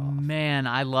let off. Man,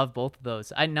 I love both of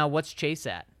those. Now, what's Chase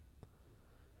at?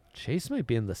 Chase might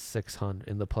be in the 600,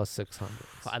 in the plus 600s.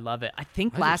 I love it. I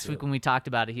think I do last too. week when we talked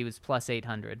about it, he was plus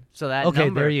 800. So that Okay,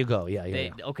 number, there you go. Yeah.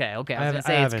 Okay. I was I going to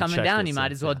say, it's haven't coming checked down. it You might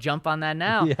since, as well jump on that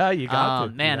now. Yeah, you got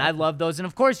to. Man, I love those. And,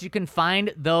 of course, you can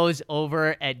find those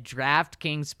over at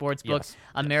DraftKings Sportsbook, Yes.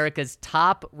 America's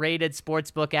top-rated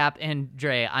sportsbook app. And,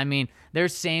 Dre, I mean, their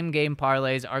same-game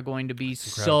parlays are going to be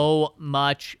so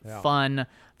much fun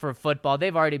for football.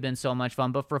 They've already been so much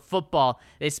fun, but for football,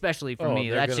 especially for me,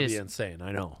 that's just insane.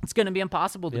 I know. it's going to be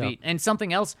impossible to beat. And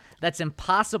something else that's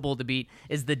impossible to beat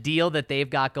is the deal that they've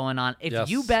got going on. If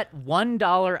you bet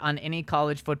 $1 on any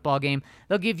college football game,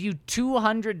 they'll give you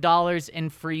 $200 in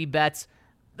free bets.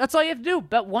 That's all you have to do.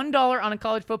 Bet $1 on a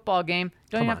college football game.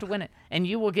 Don't even have to win it. And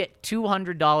you will get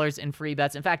 $200 in free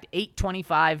bets. In fact, $8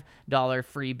 $25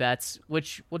 free bets,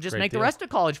 which will just make the rest of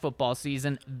college football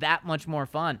season that much more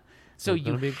fun. So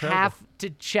you have to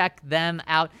check them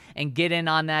out and get in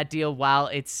on that deal while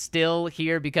it's still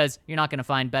here, because you're not going to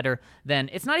find better than,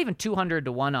 it's not even 200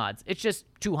 to 1 odds. It's just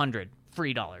 200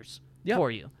 free dollars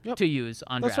for you to use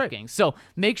on That's DraftKings. right. So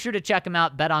make sure to check them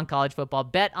out. Bet on college football.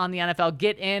 Bet on the NFL.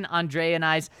 Get in on Dre and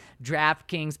I's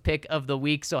DraftKings pick of the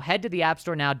week. So head to the App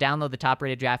Store now. Download the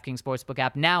top-rated DraftKings Sportsbook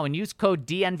app now and use code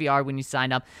DNVR when you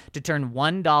sign up to turn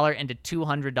 $1 into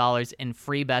 $200 in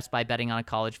free bets by betting on a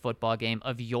college football game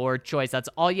of your choice. That's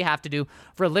all you have to do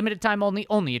for a limited time only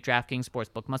at DraftKings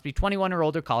Sportsbook. Must be 21 or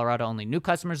older, Colorado only. New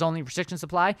customers only. Restrictions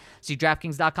apply. See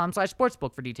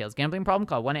DraftKings.com/sportsbook for details. Gambling problem?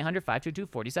 Call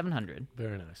 1-800-522-4700.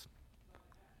 Very nice.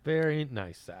 Very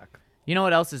nice, Zach. You know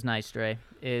what else is nice, Dre?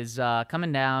 Is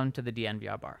coming down to the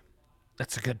DNVR bar.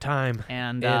 That's a good time.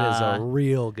 And it is a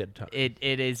real good time. It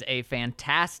is a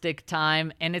fantastic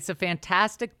time, and it's a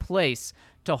fantastic place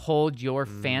to hold your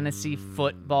fantasy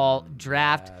football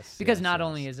draft, because not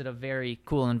only is it a very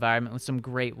cool environment with some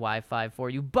great Wi-Fi for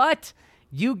you, but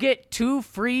you get 2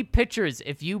 free pitchers.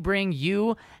 If you bring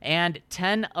you and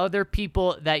 10 other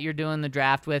people that you're doing the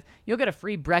draft with, you'll get a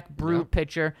free Breck Brew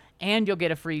pitcher, and you'll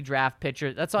get a free draft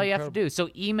pitcher. That's all you have to do. So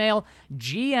email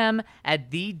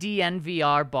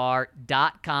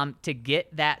gm@thednvrbar.com to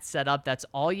get that set up. That's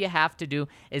all you have to do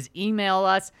is email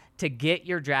us to get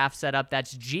your draft set up.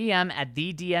 That's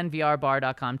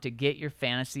gm@thednvrbar.com to get your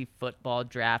fantasy football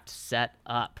draft set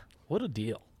up. What a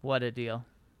deal. What a deal.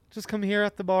 Just come here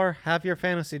at the bar, have your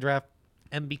fantasy draft,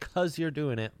 and because you're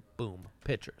doing it, boom,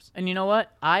 pitchers. And you know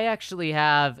what? I actually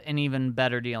have an even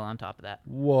better deal on top of that.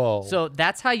 Whoa. So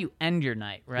that's how you end your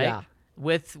night, right? Yeah.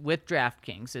 With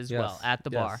DraftKings as well at the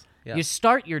bar. yes. You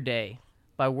start your day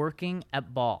by working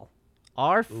at Ball.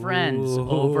 Our friends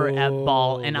over at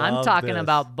Ball, and I'm love talking this.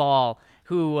 about Ball,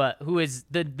 who is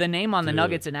the name on the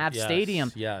Nuggets in Avs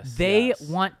Stadium. They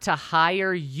want to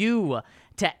hire you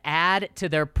to add to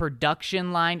their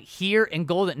production line here in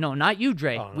Golden. No, not you,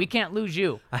 Dre. Oh, no. We can't lose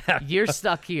you. You're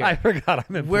stuck here. I forgot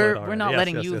I'm in We're Florida not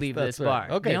already. letting you leave that's this right.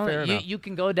 bar. Okay, fair enough. You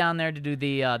can go down there to do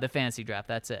the fantasy draft.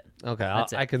 That's it. Okay,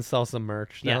 That's it. I can sell some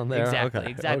merch down there. Exactly, Okay,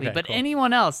 exactly. okay, But cool.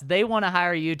 anyone else, they want to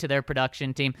hire you to their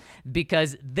production team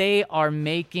because they are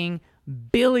making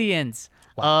billions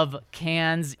of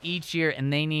cans each year,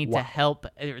 and they need to help.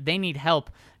 They need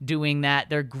help doing that.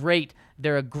 They're great.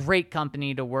 They're a great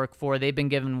company to work for. They've been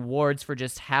given awards for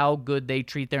just how good they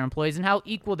treat their employees and how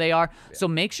equal they are. So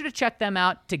make sure to check them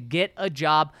out to get a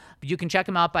job. You can check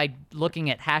them out by looking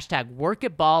at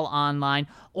 #WorkAtBall online,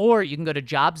 or you can go to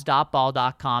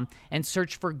jobs.ball.com and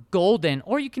search for Golden,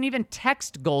 or you can even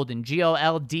text Golden,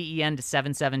 GOLDEN, to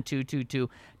 77222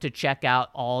 to check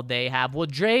out all they have. Well,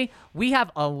 Dre, we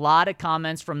have a lot of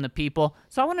comments from the people,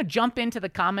 so I want to jump into the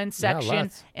comments section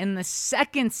let's. in the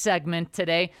second segment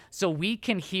today so we we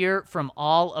can hear from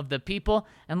all of the people.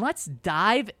 And let's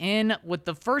dive in with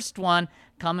the first one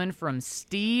coming from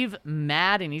Steve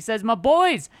Madden. He says, my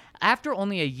boys, after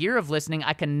only a year of listening,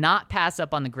 I cannot pass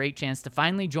up on the great chance to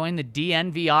finally join the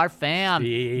DNVR fam.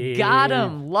 Steve. Got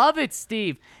him. Love it,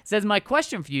 Steve. Says, my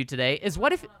question for you today is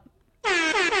what if...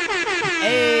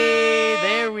 Hey,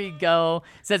 there we go.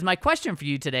 Says, my question for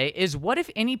you today is what if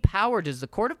any power does the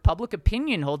court of public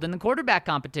opinion hold in the quarterback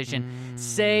competition?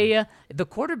 Say the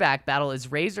quarterback battle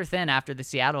is razor thin after the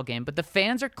Seattle game, but the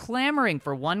fans are clamoring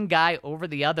for one guy over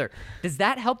the other. Does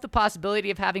that help the possibility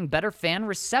of having better fan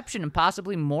reception and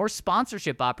possibly more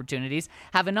sponsorship opportunities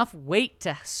have enough weight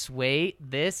to sway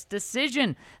this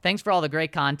decision? Thanks for all the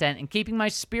great content and keeping my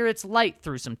spirits light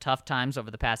through some tough times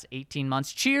over the past 18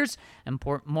 months. Cheers, and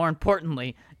more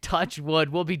importantly, touch wood.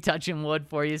 We'll be touching wood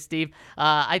for you, Steve.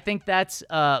 I think that's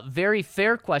a very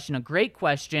fair question, a great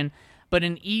question, but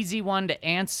an easy one to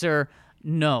answer.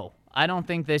 No, I don't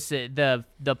think the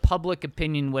public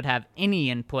opinion would have any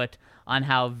input on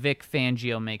how Vic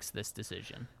Fangio makes this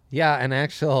decision. Yeah, and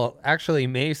actually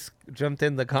Mace jumped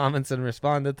in the comments and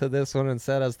responded to this one and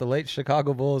said, as the late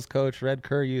Chicago Bulls coach Red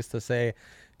Kerr used to say,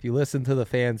 if you listen to the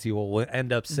fans, you will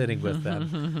end up sitting with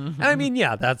them. And I mean,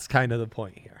 yeah, that's kind of the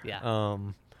point here. Yeah.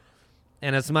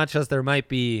 And as much as there might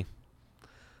be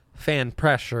fan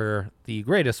pressure, the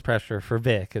greatest pressure for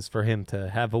Vic is for him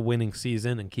to have a winning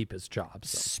season and keep his job.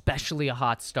 So. Especially a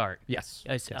hot start. Yes.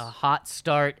 A hot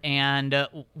start. And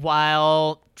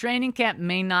while training camp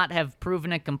may not have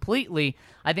proven it completely,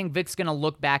 I think Vic's going to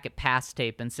look back at past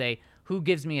tape and say, who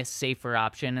gives me a safer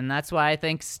option? And that's why I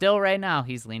think still right now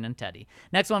he's leaning Teddy.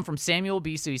 Next one from Samuel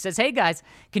Bisu. He says, hey guys,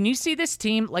 can you see this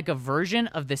team like a version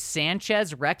of the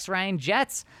Sanchez Rex Ryan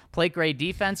Jets? Play great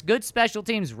defense, good special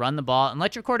teams, run the ball, and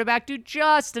let your quarterback do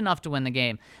just enough to win the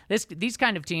game. These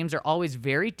kind of teams are always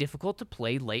very difficult to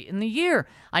play late in the year.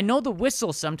 I know the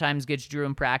whistle sometimes gets Drew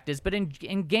in practice, but in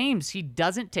games, he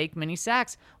doesn't take many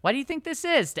sacks. Why do you think this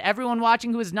is? To everyone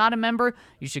watching who is not a member,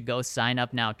 you should go sign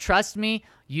up now. Trust me,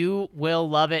 you will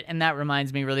love it. And that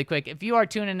reminds me really quick, if you are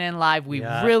tuning in live, we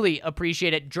really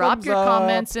appreciate it. Drop Thumbs your up.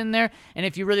 comments in there. And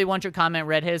if you really want your comment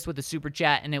read, hit us with a super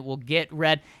chat and it will get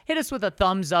read. Hit us with a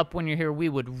thumbs up when you're here. We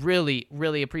would really,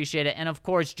 really appreciate it. And of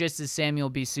course, just as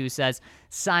Samuel Bisu says,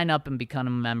 sign up and become a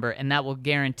member, and that will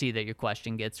guarantee that your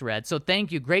question gets read. So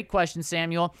thank you. Great question,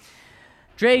 Samuel.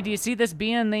 Dre, do you see this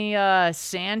being the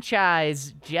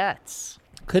Sanchez Jets?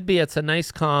 Could be. It's a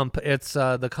nice comp. It's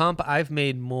the comp I've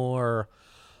made more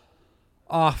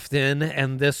often,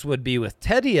 and this would be with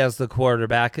Teddy as the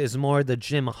quarterback, is more the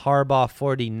Jim Harbaugh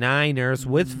 49ers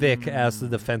with Vic as the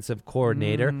defensive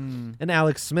coordinator and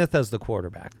Alex Smith as the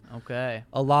quarterback. Okay.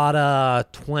 A lot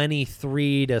of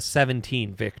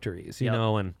 23-17 victories, you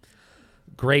know, and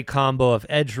great combo of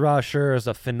edge rushers,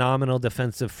 a phenomenal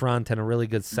defensive front, and a really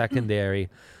good secondary.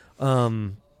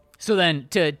 So then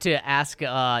to ask,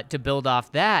 to build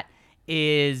off that,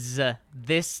 is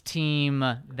this team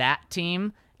that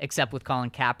team, except with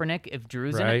Colin Kaepernick if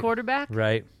Drew's in a quarterback?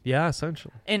 Right. Yeah,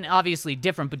 essentially. And obviously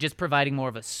different, but just providing more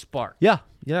of a spark. Yeah,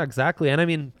 exactly. And I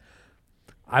mean,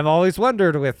 I've always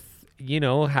wondered with,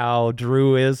 how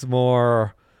Drew is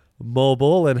more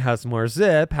mobile and has more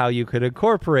zip, how you could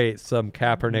incorporate some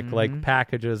Kaepernick-like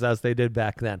packages as they did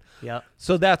back then. Yep.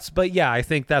 So I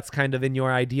think that's kind of in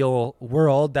your ideal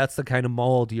world. That's the kind of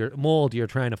mold you're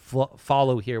trying to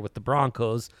follow here with the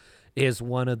Broncos, is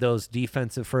one of those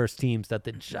defensive first teams that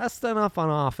did just enough on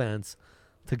offense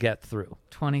to get through.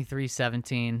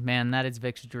 23-17. Man, that is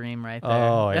Vic's dream right there.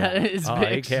 Oh, yeah. That is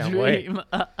Vic's can't dream.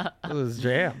 Wait. It was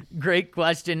jam. Great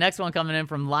question. Next one coming in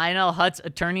from Lionel Hutz,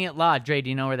 attorney at law. Dre, do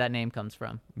you know where that name comes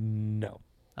from? No.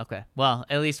 Okay. Well,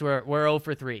 at least we're 0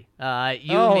 for 3. Me,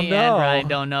 and Ryan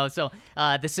don't know. So,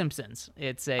 The Simpsons.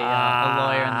 It's a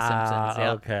lawyer in The Simpsons.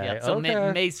 Yep. Okay. Yep. So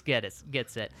okay. Mace gets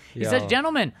it. He says,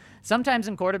 gentlemen, sometimes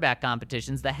in quarterback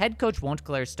competitions, the head coach won't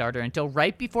declare starter until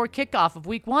right before kickoff of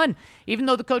week 1. Even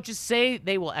though the coaches say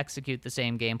they will execute the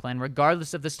same game plan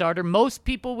regardless of the starter, most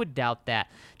people would doubt that.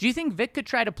 Do you think Vic could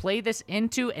try to play this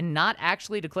into and not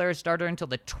actually declare a starter until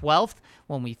the 12th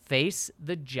when we face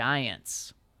the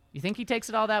Giants? You think he takes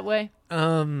it all that way?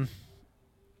 I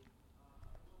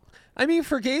mean,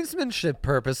 for gamesmanship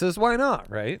purposes, why not,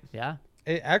 right? Yeah.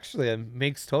 It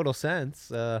makes total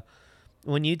sense.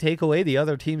 When you take away the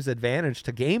other team's advantage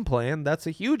to game plan, that's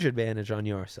a huge advantage on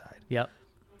your side. Yep.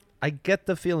 I get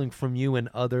the feeling from you and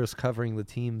others covering the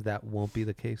team that won't be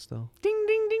the case, though. Ding,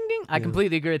 ding, ding, ding. I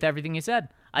completely agree with everything you said.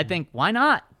 I think, why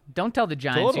not? Don't tell the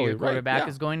Giants who your quarterback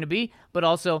is going to be, but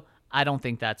also, I don't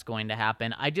think that's going to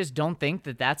happen. I just don't think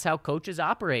that that's how coaches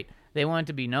operate. They want it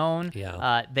to be known.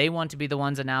 Yeah. They want to be the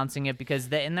ones announcing it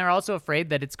and they're also afraid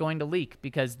that it's going to leak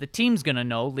because the team's going to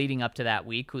know leading up to that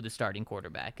week who the starting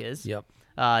quarterback is. Yep.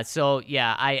 So,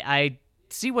 yeah, I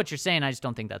see what you're saying. I just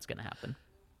don't think that's going to happen.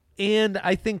 And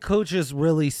I think coaches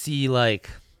really see, like,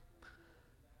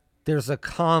 there's a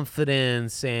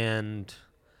confidence and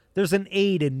there's an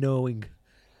aid in knowing.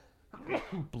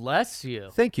 Bless you.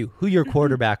 Thank you. Who your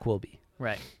quarterback will be.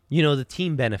 Right. You know, the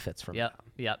team benefits from that.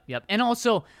 Yep. And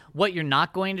also, what you're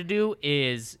not going to do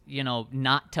is,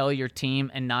 not tell your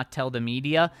team and not tell the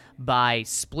media by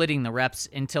splitting the reps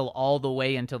until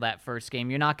that first game.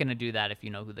 You're not going to do that if you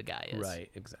know who the guy is. Right,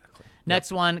 exactly.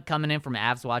 Next one coming in from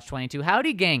Avs Watch 22.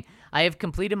 Howdy, gang. I have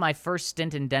completed my first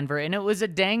stint in Denver, and it was a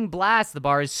dang blast. The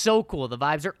bar is so cool. The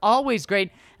vibes are always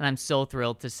great, and I'm so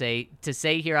thrilled to say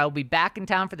here I will be back in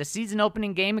town for the season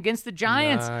opening game against the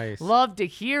Giants. Nice. Love to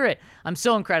hear it. I'm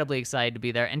so incredibly excited to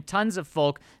be there, and tons of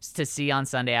folk to see on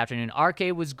Sunday afternoon.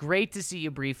 RK, was great to see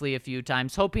you briefly a few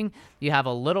times. Hoping you have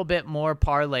a little bit more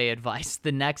parlay advice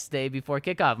the next day before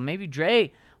kickoff. Maybe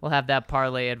Dre will have that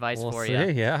parlay advice for you.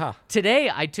 Yeah.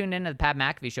 Today, I tuned into the Pat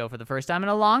McAfee show for the first time in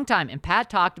a long time, and Pat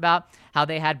talked about how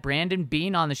they had Brandon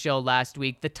Beane on the show last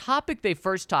week. The topic they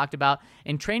first talked about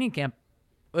in training camp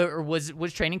was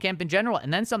training camp in general,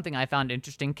 and then something I found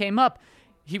interesting came up.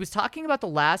 He was talking about the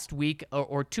last week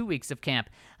or 2 weeks of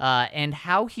camp and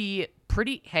how he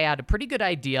had a pretty good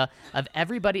idea of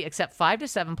everybody except 5 to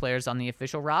 7 players on the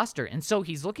official roster. And so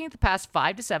he's looking at the past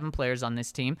 5 to 7 players on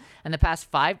this team and the past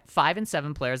 5 and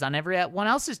 7 players on everyone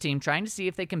else's team, trying to see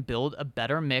if they can build a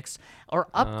better mix or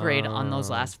upgrade on those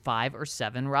last 5 or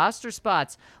 7 roster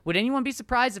spots. Would anyone be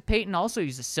surprised if Peyton also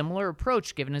used a similar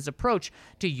approach, given his approach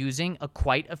to using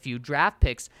quite a few draft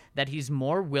picks, that he's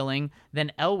more willing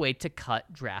than Elway to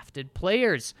cut drafted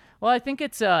players? Well, I think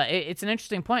it's an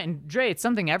interesting point. And Dre, it's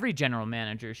something every general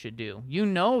manager should do. You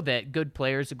know that good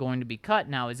players are going to be cut.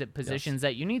 Now, is it positions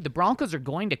that you need? The Broncos are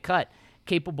going to cut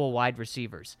capable wide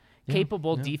receivers,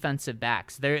 capable defensive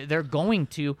backs. They're going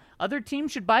to. Other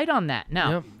teams should bite on that.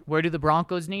 Now, where do the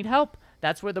Broncos need help?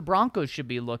 That's where the Broncos should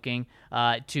be looking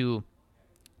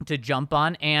to jump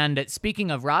on. And speaking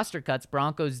of roster cuts,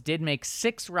 Broncos did make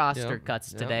 6 roster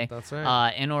cuts today. That's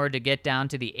right. In order to get down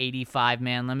to the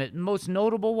 85-man limit. Most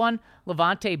notable one,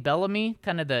 Levante Bellamy,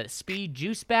 kind of the speed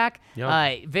juice back.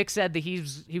 Vic said that he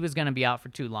was going to be out for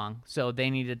too long, so they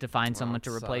needed to find someone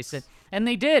to replace it. And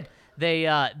they did.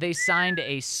 They signed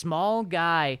a small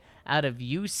guy out of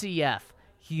UCF.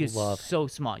 He is so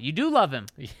small. You do love him.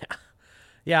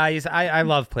 Yeah, I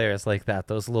love players like that.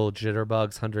 Those little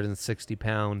jitterbugs,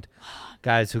 160-pound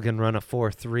guys who can run a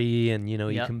 4.3, and you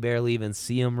can barely even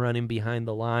see him running behind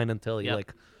the line until he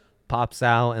pops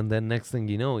out, and then next thing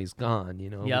you know, he's gone.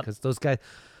 Because those guys,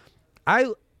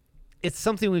 it's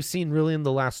something we've seen really in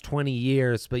the last 20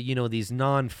 years. But these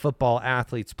non-football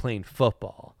athletes playing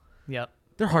football,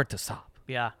 they're hard to stop.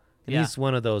 And he's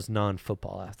one of those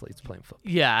non-football athletes playing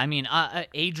football. Yeah, I mean,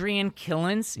 Adrian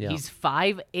Killens, he's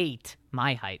 5'8",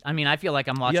 my height. I mean, I feel like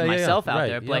I'm watching myself out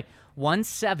there play.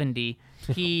 170.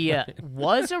 He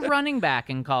was a running back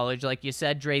in college, like you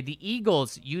said, Dre. The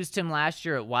Eagles used him last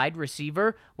year at wide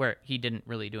receiver, where he didn't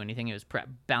really do anything. He was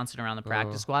bouncing around the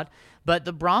practice squad. But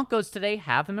the Broncos today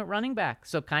have him at running back.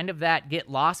 So kind of that get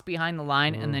lost behind the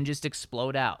line and then just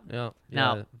explode out.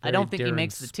 Now, I don't think he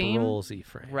makes the team.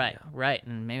 Right.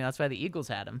 And maybe that's why the Eagles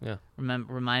had him.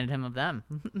 Reminded him of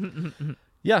them.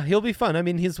 Yeah, he'll be fun. I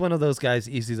mean, he's one of those guys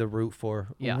easy to root for.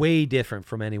 Way different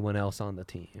from anyone else on the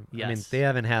team. I mean, they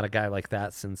haven't had a guy like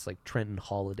that since Trenton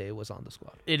Holiday was on the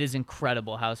squad. It is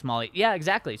incredible how small Yeah,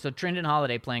 exactly. So Trenton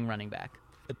Holiday playing running back.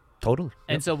 Totally.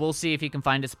 And so we'll see if he can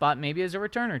find a spot maybe as a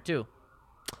returner too.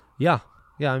 Yeah,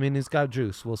 I mean, he's got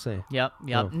juice. We'll see. Yep.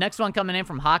 Next one coming in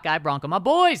from Hawkeye Bronco. My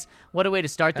boys, what a way to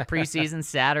start the preseason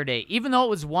Saturday. Even though it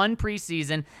was one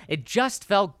preseason, it just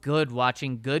felt good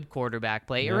watching good quarterback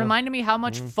play. It reminded me how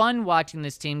much fun watching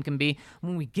this team can be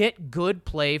when we get good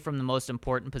play from the most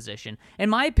important position. In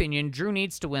my opinion, Drew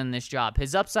needs to win this job.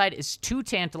 His upside is too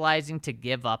tantalizing to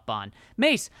give up on.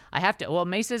 Mace,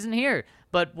 Mace isn't here.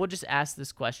 But we'll just ask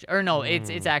this question. Or no,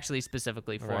 it's actually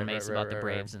specifically for Mace about the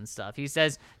Braves and stuff. He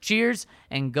says, cheers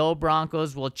and go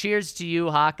Broncos. Well, cheers to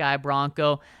you, Hawkeye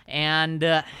Bronco. And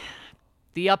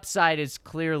the upside is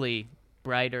clearly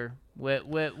brighter with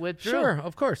Drew. Sure,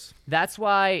 of course. That's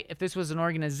why if this was an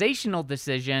organizational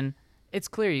decision, it's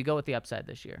clear you go with the upside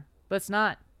this year. But it's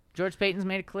not. George Payton's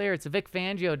made it clear. It's a Vic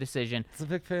Fangio decision.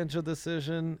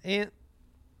 And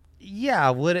yeah,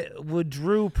 would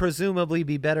Drew presumably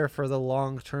be better for the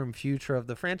long-term future of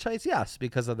the franchise? Yes,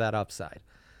 because of that upside.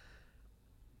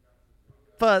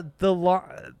 But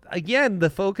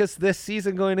the focus this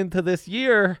season going into this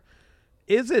year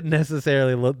isn't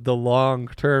necessarily the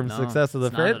long-term No, success of the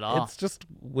it's not at franchise. all. It's just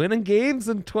winning games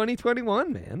in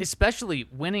 2021, man. Especially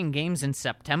winning games in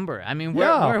September. I mean,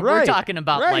 Yeah, we're right, talking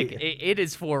about like right. it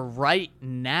is for right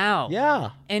now.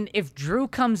 Yeah. And if Drew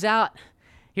comes out,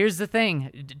 here's the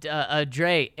thing,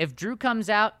 Dre, if Drew comes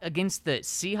out against the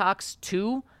Seahawks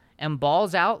 2 and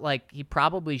balls out like he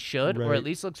probably should, or Right. at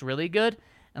least looks really good,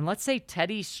 and let's say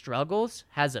Teddy struggles,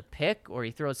 has a pick, or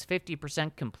he throws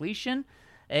 50% completion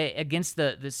against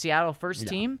the Seattle first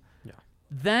team,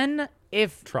 then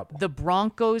if Trouble. the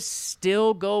Broncos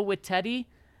still go with Teddy,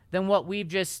 then what we've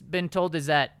just been told is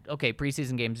that, okay,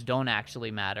 preseason games don't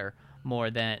actually matter more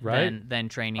than Right. than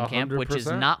training camp, which is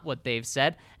 100%. not what they've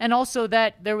said. And also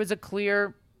that there was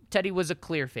Teddy was a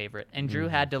clear favorite, and Drew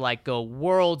had to like go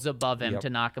worlds above him Yep. to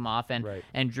knock him off, and Right.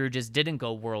 and Drew just didn't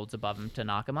go worlds above him to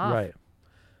knock him off. Right.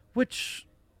 Which,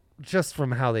 just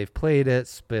from how they've played it,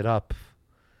 spit up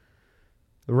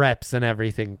reps and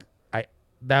everything,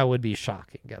 that would be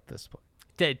shocking at this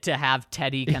point. To have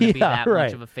Teddy kind of be that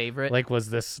much of a favorite. Like, was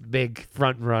this big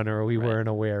front runner we weren't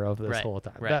aware of this right, whole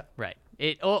time? Right, right.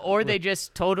 Or they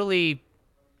just totally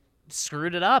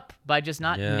screwed it up by just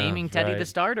not Yeah, naming Teddy the right,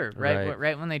 starter right.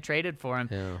 right when they traded for him.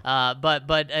 Yeah.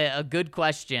 But a good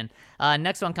question.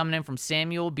 Next one coming in from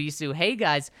Samuel Bisu. Hey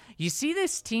guys, you see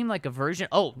this team like a version?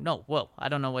 Oh no, whoa! I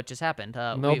don't know what just happened.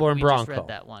 Melbourne we Bronco. just read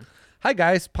that one. Hi,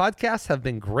 guys. Podcasts have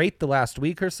been great the last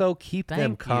week or so. Keep them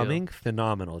Thank you. coming.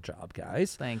 Phenomenal job,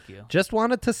 guys. Thank you. Just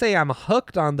wanted to say I'm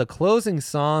hooked on the closing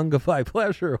song by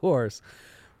Pleasure Horse.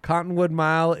 Cottonwood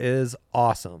Mile is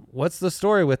awesome. What's the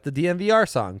story with the DNVR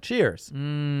song? Cheers.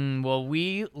 Well,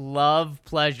 we love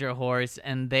Pleasure Horse,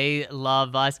 and they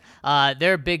love us.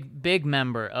 They're a big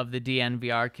member of the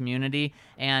DNVR community.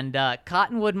 And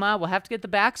Cottonwood Mile, we'll have to get the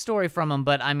backstory from them.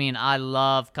 But, I mean, I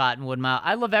love Cottonwood Mile.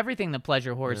 I love everything that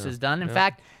Pleasure Horse has done. In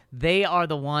fact, they are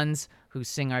the ones who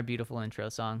sing our beautiful intro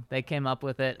song. They came up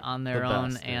with it on their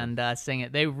own and sing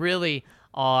it. They really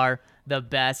are the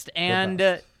best.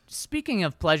 And speaking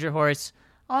of Pleasure Horse,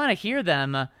 I want to hear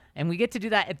them, and we get to do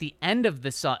that at the end of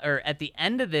the at the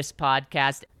end of this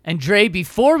podcast. And Dre,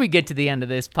 before we get to the end of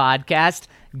this podcast,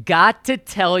 got to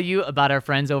tell you about our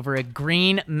friends over at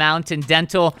Green Mountain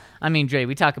Dental. I mean, Dre,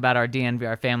 we talk about our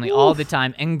DNVR family all the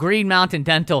time, and Green Mountain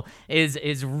Dental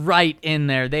is right in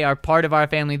there. They are part of our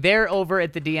family. They're over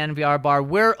at the DNVR bar.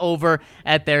 We're over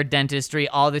at their dentistry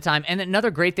all the time. And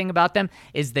another great thing about them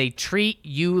is they treat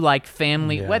you like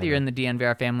family, whether you're in the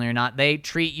DNVR family or not. They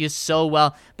treat you so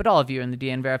well, but all of you are in the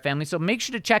DNVR family. So make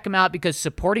sure to check them out, because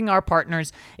supporting our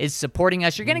partners is supporting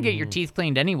us. You're going to get your teeth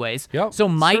cleaned anyways. Yep, So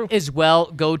might true. as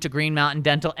well go to Green Mountain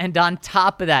Dental. And on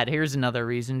top of that, here's another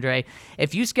reason, Dre.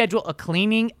 If you schedule a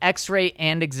cleaning, x-ray,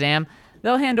 and exam,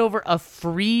 they'll hand over a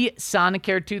free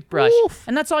Sonicare toothbrush.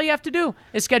 And that's all you have to do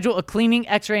is schedule a cleaning,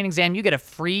 x-ray, and exam. You get a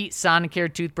free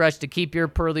Sonicare toothbrush to keep your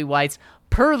pearly whites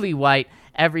pearly white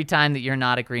every time that you're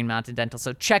not at Green Mountain Dental.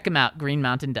 So check them out, Green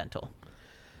Mountain Dental.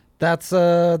 That's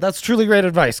truly great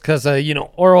advice, because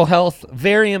oral health,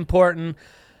 very important.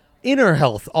 Inner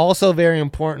health, also very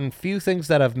important. Few things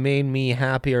that have made me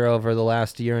happier over the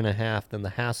last year and a half than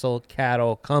the Hassel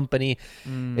Cattle Company.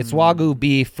 It's Wagyu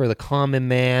beef for the common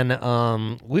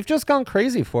man. We've just gone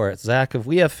crazy for it, Zach. If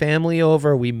we have family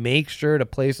over, we make sure to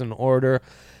place an order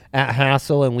at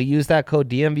Hassel, and we use that code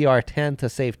DNVR10 to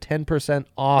save 10%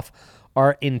 off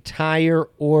our entire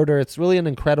order. It's really an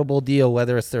incredible deal,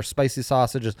 whether it's their spicy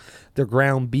sausages, their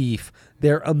ground beef,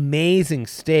 their amazing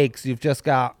steaks. You've just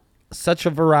got such a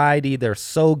variety. They're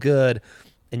so good.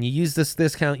 And you use this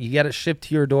discount, you get it shipped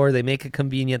to your door. They make it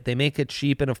convenient. They make it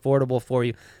cheap and affordable for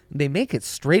you. They make it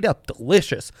straight up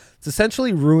delicious. It's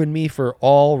essentially ruined me for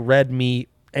all red meat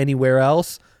anywhere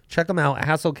else. Check them out at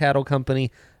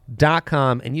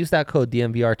HassleCattleCompany.com and use that code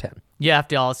DNVR10. You have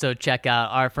to also check out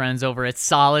our friends over at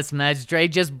Solace Meds. Dre,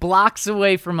 just blocks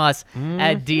away from us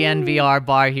at DNVR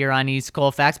Bar here on East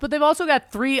Colfax. But they've also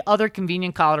got 3 other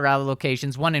convenient Colorado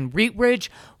locations, one in Wheat Ridge,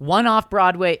 one off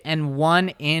Broadway, and one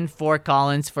in Fort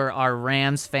Collins for our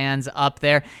Rams fans up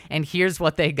there. And here's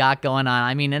what they got going on.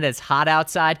 I mean, it is hot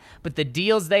outside, but the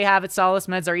deals they have at Solace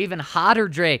Meds are even hotter,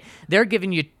 Dre. They're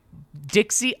giving you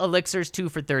Dixie Elixirs 2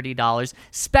 for $30,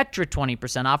 Spectra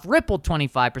 20% off, Ripple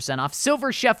 25% off,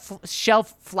 Silver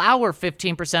Shelf Flower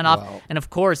 15% off, and of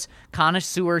course,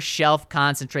 Connoisseur Shelf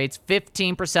Concentrates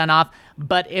 15% off.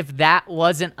 But if that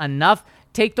wasn't enough,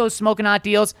 take those smoking hot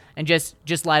deals and just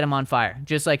light them on fire,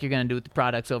 just like you're going to do with the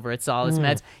products over at Solace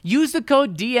Meds. Use the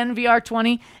code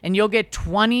DNVR20 and you'll get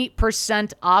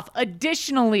 20% off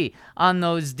additionally on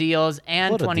those deals,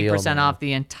 and What a deal, 20% man. off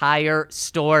the entire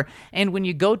store. And when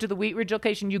you go to the Wheat Ridge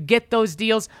location, you get those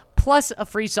deals plus a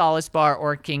free Solace bar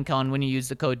or King Cone when you use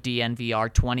the code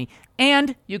DNVR20.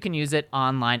 And you can use it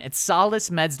online at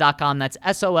solacemeds.com. That's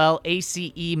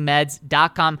SOLACE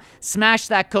meds.com. Smash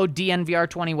that code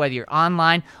DNVR20 whether you're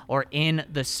online or in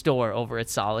the store over at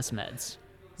Solace Meds.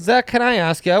 Zach, can I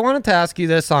ask you? I wanted to ask you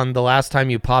this on the last time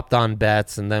you popped on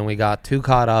bets, and then we got too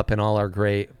caught up in all our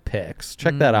great picks.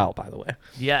 Check that out, by the way.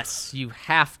 Yes, you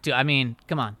have to. I mean,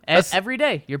 come on. Every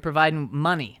day you're providing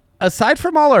money. Aside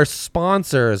from all our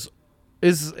sponsors,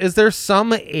 is there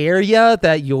some area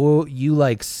that you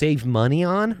like save money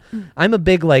on? I'm a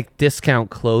big like discount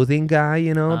clothing guy,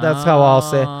 you know. That's how I'll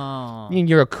say.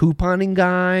 You're a couponing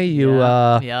guy.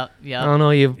 I don't know.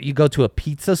 You go to a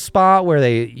pizza spot where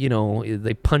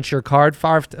they punch your card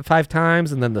five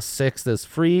times, and then the sixth is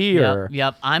free.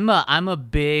 Yep. I'm a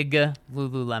big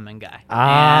Lululemon guy.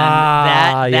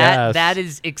 And yes. that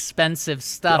is expensive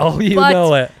stuff. Oh, you but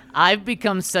know it. I've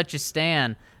become such a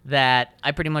stan that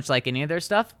I pretty much like any of their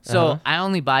stuff. So I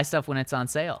only buy stuff when it's on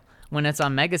sale. When it's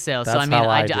on mega sale. So, I mean,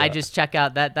 I just check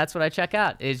out that's what I check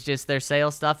out. It's just their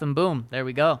sale stuff, and boom, there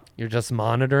we go. You're just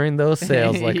monitoring those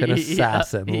sales like an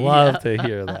assassin. Love to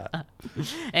hear that.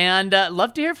 And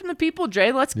love to hear from the people,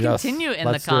 Dre. Let's continue in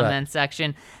the comment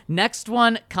section. Next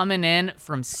one coming in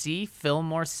from C.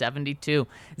 Fillmore 72.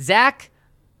 Zach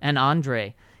and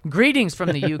Andre. Greetings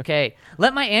from the UK.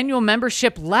 Let my annual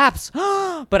membership lapse,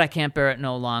 but I can't bear it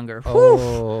no longer.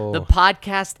 Oh. The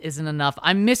podcast isn't enough.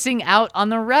 I'm missing out on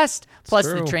the rest. Plus,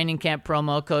 the training camp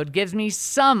promo code gives me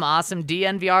some awesome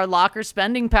DNVR locker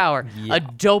spending power. A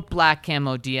dope black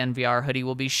camo DNVR hoodie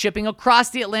will be shipping across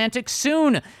the Atlantic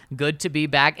soon. Good to be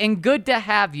back and good to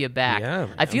have you back. Yeah,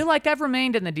 I feel like I've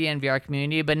remained in the DNVR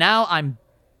community, but now I'm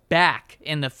back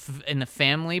in the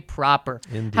family proper.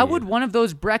 Indeed. How would one of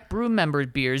those Breck Brew member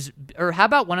beers, or how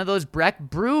about one of those Breck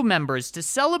Brew members to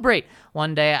celebrate?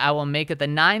 One day I will make it the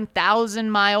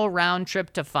 9,000-mile round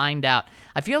trip to find out.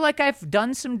 I feel like I've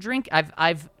done some drink.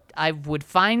 I would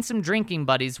find some drinking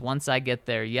buddies once I get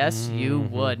there. Yes, you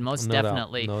would. Most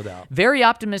definitely. No doubt. Very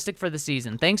optimistic for the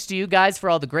season. Thanks to you guys for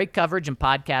all the great coverage and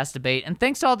podcast debate. And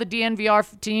thanks to all the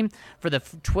DNVR team for the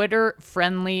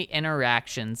Twitter-friendly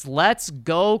interactions. Let's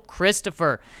go,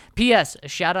 Christopher. P.S. A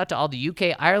shout-out to all the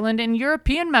UK, Ireland, and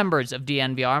European members of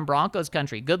DNVR and Broncos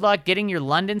country. Good luck getting your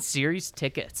London series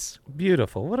tickets.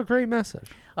 Beautiful. What a great message.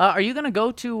 Are you going to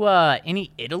go to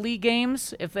any Italy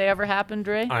games if they ever happen,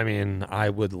 Dre? I mean, I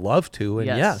would love to, and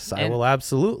yes, I will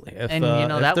absolutely. If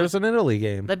there's an Italy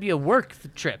game. That'd be a work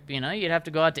trip, You'd have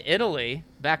to go out to Italy,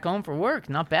 back home for work.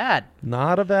 Not bad.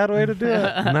 Not a bad way to do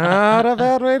it. Not a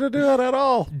bad way to do it at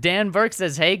all. Dan Burke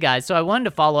says, hey, guys, so I wanted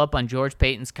to follow up on George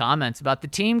Payton's comments about the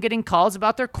team getting calls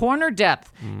about their corner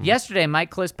depth. Yesterday, Mike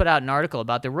Klis put out an article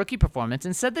about their rookie performance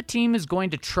and said the team is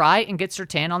going to try and get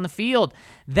Surtain on the field.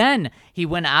 Then he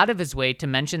went out of his way to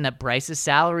mention that Bryce's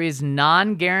salary is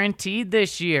non-guaranteed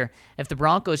this year. If the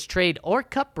Broncos trade or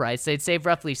cut Bryce, they'd save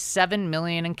roughly $7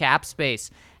 million in cap space.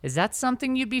 Is that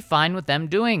something you'd be fine with them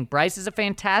doing? Bryce is a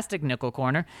fantastic nickel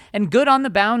corner and good on the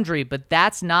boundary, but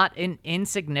that's not an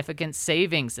insignificant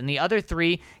savings, and the other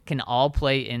three can all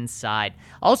play inside.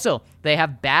 Also, they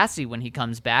have Bassey when he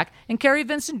comes back, and Kerry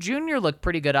Vincent Jr. looked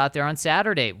pretty good out there on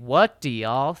Saturday. What do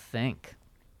y'all think?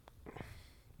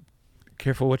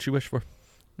 Careful what you wish for.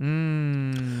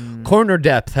 Corner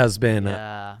depth has been,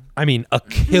 a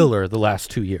killer the last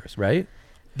 2 years, right?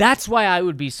 That's why I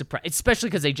would be surprised, especially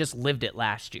because they just lived it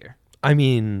last year. I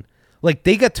mean, like,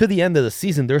 they got to the end of the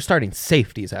season, they're starting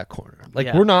safeties at corner.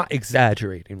 Like, we're not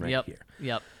exaggerating here.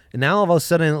 Yep. And now all of a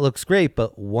sudden it looks great,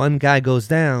 but one guy goes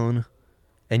down,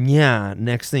 and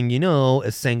next thing you know,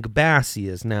 Asenga Bassey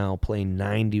is now playing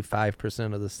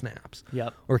 95% of the snaps.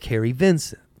 Yep. Or Kerry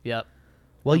Vincent. Yep.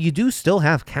 Well, you do still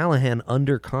have Callahan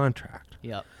under contract.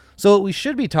 Yep. So what we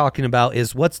should be talking about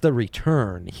is what's the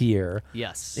return here.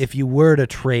 Yes. If you were to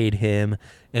trade him,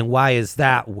 and why is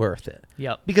that worth it?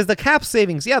 Yep. Because the cap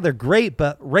savings, they're great,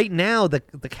 but right now the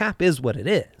cap is what it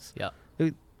is. Yep.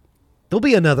 There'll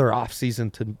be another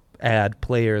offseason to add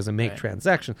players and make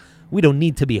transactions. We don't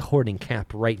need to be hoarding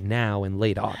cap right now in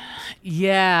late August.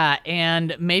 Yeah,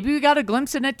 and maybe we got a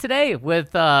glimpse in it today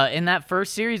with in that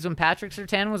first series when Patrick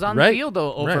Surtain was on the field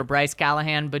over Bryce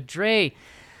Callahan. But Dre,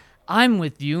 I'm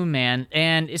with you, man,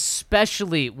 and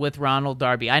especially with Ronald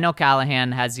Darby. I know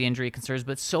Callahan has the injury concerns,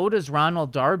 but so does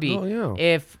Ronald Darby. Oh,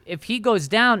 yeah. If he goes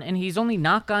down, and he's only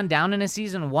not gone down in a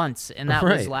season once, and that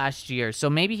was last year, so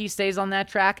maybe he stays on that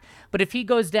track. But if he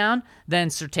goes down, then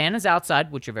Surtain is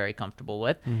outside, which you're very comfortable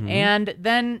with, and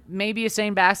then maybe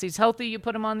Asenga Bassey's healthy, you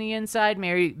put him on the inside,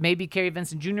 maybe Kerry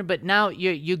Vincent Jr., but now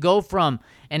you go from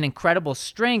an incredible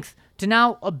strength to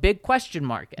now a big question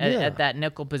mark at that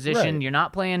nickel position. Right. You're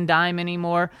not playing dime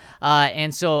anymore.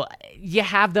 And so you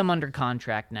have them under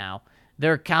contract now.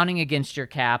 They're counting against your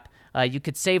cap. You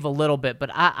could save a little bit,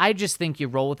 but I just think you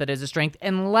roll with it as a strength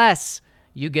unless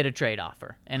you get a trade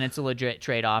offer, and it's a legit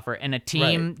trade offer, and a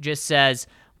team just says,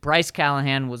 Bryce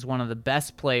Callahan was one of the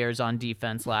best players on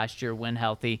defense last year when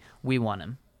healthy. We want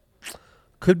him.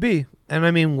 Could be. And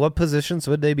I mean, what positions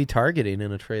would they be targeting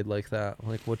in a trade like that?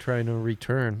 Like, what trying to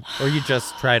return? Or you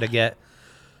just try to get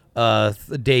a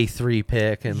day 3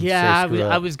 pick and yeah,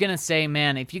 I was going to say,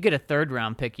 man, if you get a 3rd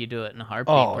round pick, you do it in a heartbeat,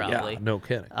 probably. Yeah, no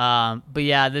kidding. But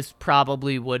yeah, this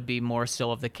probably would be more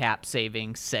so of the cap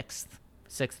saving sixth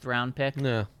round pick.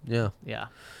 Yeah.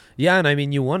 Yeah, and I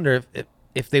mean, you wonder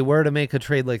if they were to make a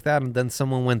trade like that and then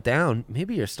someone went down,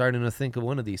 maybe you're starting to think of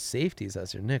one of these safeties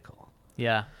as your nickel.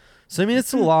 Yeah. So, I mean,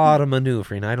 it's a lot of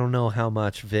maneuvering. I don't know how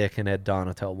much Vic and Ed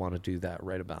Donatel want to do that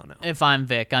right about now. If I'm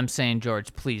Vic, I'm saying,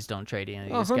 George, please don't trade any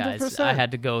of these guys. 100%. I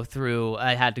had to go through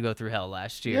hell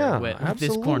last year with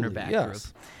this cornerback group.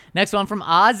 Next one from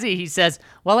Ozzy. He says,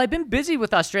 while I've been busy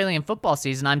with Australian football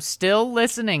season, I'm still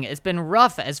listening. It's been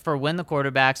rough as for when the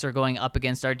quarterbacks are going up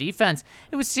against our defense.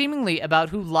 It was seemingly about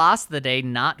who lost the day,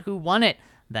 not who won it.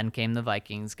 Then came the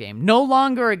Vikings game. No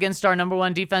longer against our number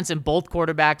 1 defense, and both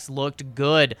quarterbacks looked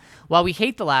good. While we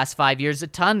hate the last 5 years a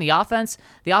ton, the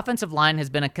offensive line has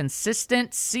been a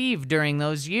consistent sieve during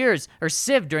those years.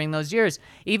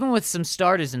 Even with some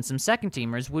starters and some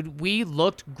second-teamers, we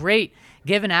looked great.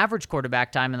 Given average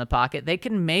quarterback time in the pocket, they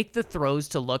can make the throws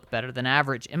to look better than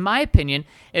average. In my opinion,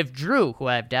 if Drew, who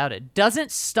I've doubted,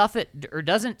 doesn't stuff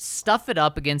it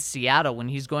up against Seattle when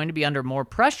he's going to be under more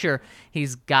pressure,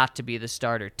 he's got to be the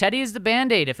starter. Teddy is the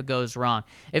Band-Aid if it goes wrong.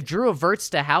 If Drew reverts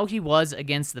to how he was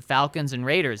against the Falcons and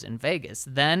Raiders in Vegas,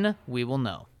 then we will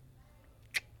know.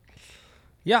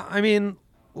 Yeah, I mean,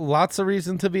 lots of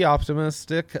reason to be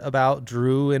optimistic about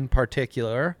Drew in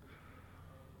particular.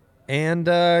 And,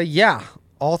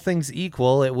 all things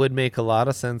equal, it would make a lot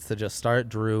of sense to just start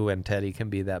Drew and Teddy can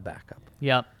be that backup.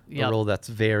 Yep. A role that's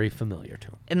very familiar to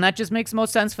him. And that just makes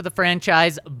most sense for the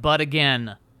franchise. But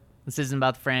again, this isn't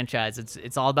about the franchise.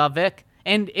 It's all about Vic.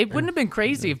 And it wouldn't have been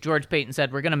crazy if George Payton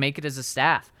said, we're going to make it as a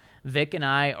staff. Vic and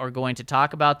I are going to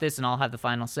talk about this, and I'll have the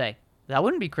final say. That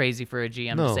wouldn't be crazy for a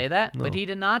GM to say that. No. But he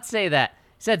did not say that.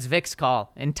 He said it's Vic's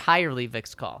call. Entirely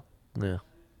Vic's call. Yeah.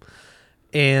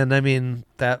 And, I mean,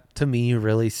 that to me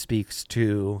really speaks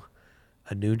to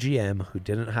a new GM who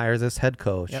didn't hire this head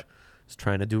coach. Yep. Is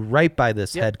trying to do right by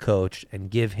this head coach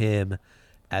and give him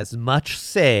as much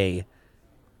say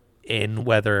in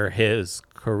whether his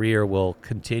career will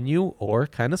continue or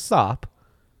kind of stop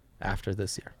after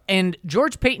this year. And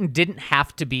George Payton didn't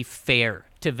have to be fair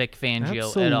to Vic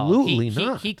Fangio at all. Absolutely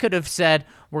not. He could have said,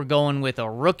 we're going with a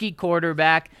rookie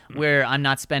quarterback where I'm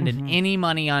not spending any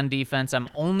money on defense. I'm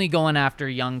only going after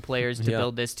young players to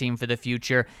build this team for the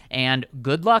future. And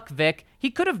good luck, Vic.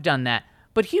 He could have done that.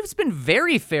 But he's been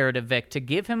very fair to Vic to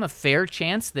give him a fair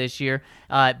chance this year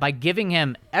by giving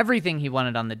him everything he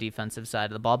wanted on the defensive side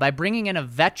of the ball, by bringing in a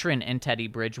veteran in Teddy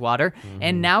Bridgewater.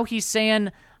 And now he's saying,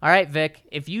 all right, Vic,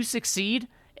 if you succeed,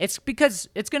 it's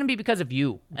going to be because of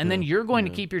you. And then you're going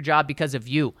to keep your job because of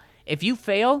you. If you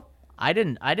fail, I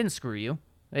didn't screw you.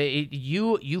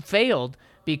 You failed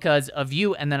because of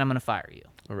you, and then I'm going to fire you.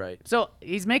 Right. So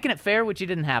he's making it fair, which he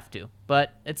didn't have to.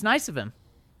 But it's nice of him.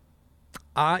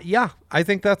 Yeah, I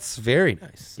think that's very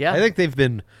nice. Yeah. I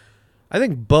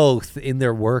think both in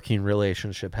their working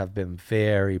relationship have been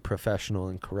very professional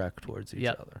and correct towards each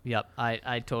other. Yep,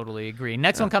 I totally agree.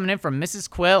 Next one coming in from Mrs.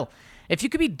 Quill. If you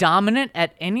could be dominant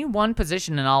at any one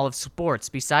position in all of sports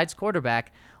besides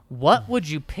quarterback, what would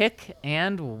you pick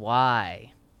and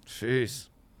why? Jeez.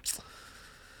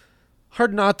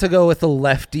 Hard not to go with a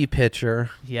lefty pitcher.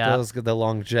 Yeah. The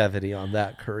longevity on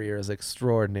that career is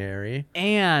extraordinary.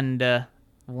 And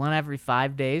one every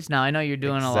 5 days. Now, I know you're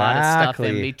doing a lot of stuff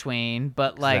in between,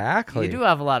 but you do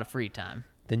have a lot of free time.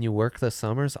 Then you work the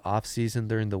summers, off season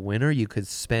during the winter. You could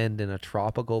spend in a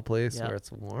tropical place where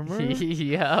it's warmer.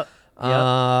 Yep.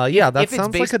 That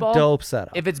sounds like a dope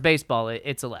setup. If it's baseball,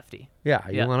 it's a lefty. Yeah,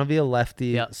 you want to be a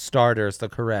lefty. Starter is the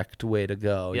correct way to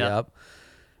go. Yep.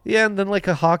 Yeah, and then like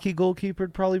a hockey goalkeeper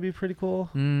would probably be pretty cool.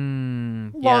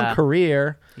 Long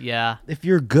career. Yeah. If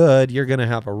you're good, you're going to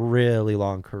have a really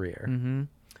long career. Mm-hmm.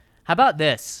 How about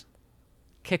this?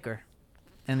 Kicker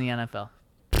in the NFL.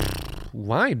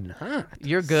 Why not?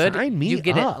 You're good. Sign me you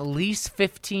get up. at least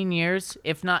 15 years,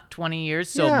 if not 20 years.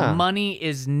 So money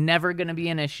is never going to be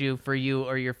an issue for you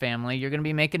or your family. You're going to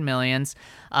be making millions.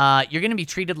 You're going to be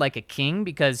treated like a king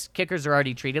because kickers are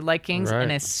already treated like kings, Right.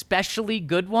 and especially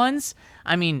good ones.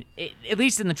 I mean, at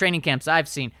least in the training camps I've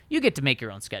seen, you get to make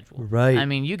your own schedule. Right. I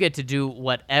mean, you get to do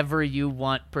whatever you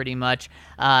want pretty much.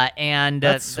 And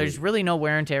That's there's sweet. really no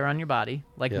wear and tear on your body,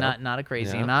 like Yeah. not a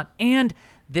crazy Yeah. amount. And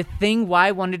the thing why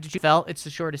I wanted to choose NFL, it's the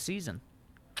shortest season.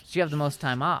 So you have the most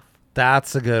time off.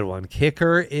 That's a good one.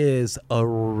 Kicker is a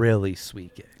really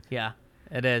sweet gig. Yeah,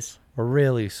 it is.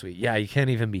 Really sweet. Yeah, you can't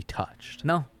even be touched.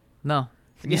 No.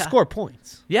 You score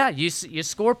points. Yeah, you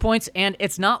score points, and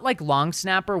it's not like long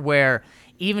snapper where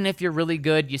even if you're really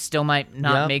good, you still might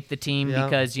not Yep. make the team Yep.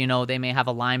 because, they may have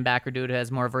a linebacker dude who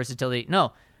has more versatility.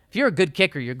 No, if you're a good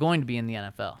kicker, you're going to be in the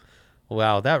NFL.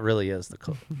 Wow, that really is the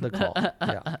call.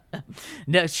 Yeah.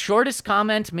 The shortest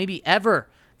comment maybe ever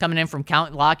coming in from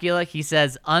Count Locula. He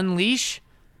says, unleash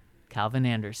Calvin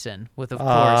Anderson with, of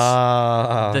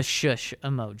course, the shush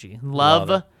emoji.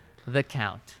 Love the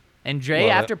Count. And Dre,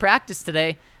 Love after it. practice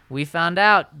today, we found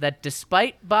out that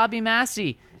despite Bobby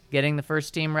Massey getting the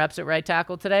first team reps at right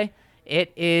tackle today,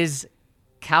 it is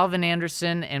Calvin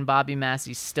Anderson and Bobby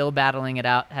Massey still battling it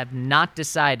out, have not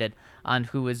decided on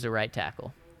who is the right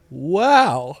tackle.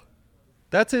 Wow.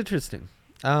 That's interesting.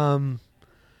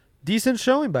 Decent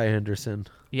showing by Henderson.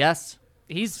 Yes,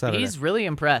 he's Saturday. really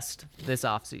impressed this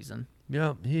offseason.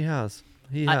 Yeah, he has.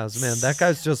 He has, man. That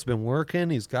guy's just been working.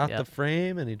 He's got Yep. the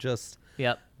frame, and he just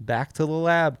Yep. back to the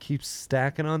lab, keeps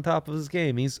stacking on top of his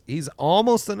game. He's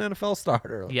almost an NFL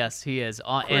starter. Yes, he is.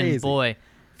 Crazy. And boy,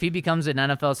 if he becomes an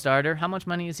NFL starter, how much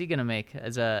money is he going to make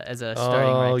as a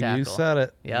starting right tackle? You said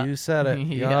it. Yep. You said it.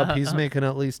 Yeah. Yep, he's making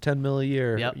at least $10 million a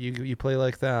year. Yep. You play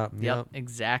like that. Yep,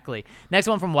 exactly. Next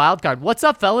one from Wildcard. What's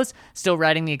up, fellas? Still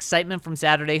riding the excitement from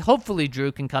Saturday. Hopefully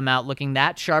Drew can come out looking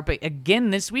that sharp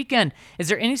again this weekend. Is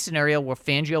there any scenario where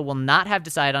Fangio will not have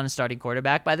decided on a starting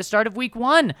quarterback by the start of week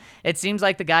 1? It seems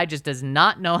like the guy just does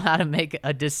not know how to make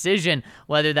a decision,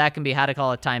 whether that can be how to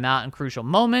call a timeout in crucial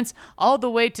moments, all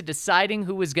the way to deciding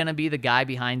who is going to be the guy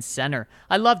behind center.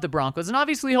 I love the Broncos and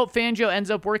obviously hope Fangio ends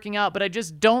up working out, but I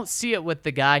just don't see it with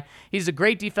the guy. He's a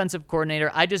great defensive coordinator.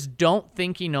 I just don't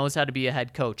think he knows how to be a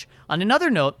head coach. On another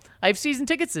note, I have season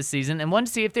tickets this season and want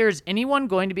to see if there is anyone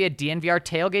going to be at DNVR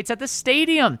tailgates at the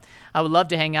stadium. I would love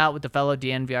to hang out with the fellow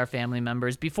DNVR family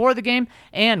members before the game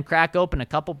and crack open a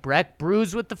couple Breck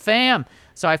brews with the fam.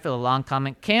 Sorry for the long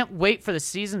comment. Can't wait for the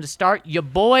season to start. Ya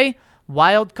boy,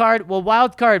 Wildcard. Well,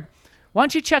 Wildcard, why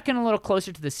don't you check in a little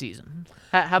closer to the season?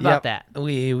 How about that?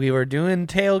 We were doing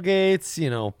tailgates,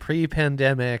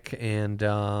 pre-pandemic,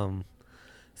 and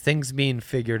things being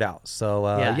figured out. So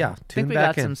I tune think we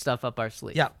back got in. some stuff up our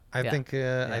sleeve. Yeah, I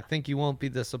think you won't be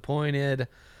disappointed.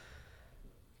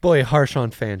 Boy, harsh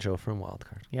on Fangio from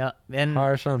Wildcard. Yeah, and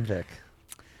Harsh on Vic.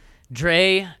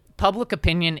 Dre, public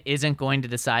opinion isn't going to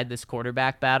decide this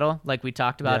quarterback battle like we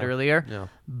talked about earlier. Yeah.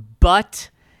 But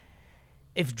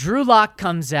if Drew Lock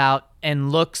comes out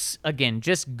and looks, again,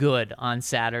 just good on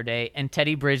Saturday, and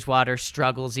Teddy Bridgewater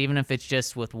struggles, even if it's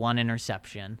just with one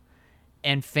interception,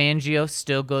 and Fangio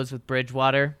still goes with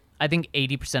Bridgewater, I think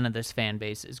 80% of this fan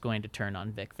base is going to turn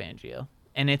on Vic Fangio.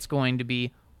 And it's going to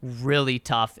be really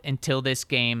tough until this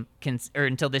game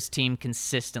until this team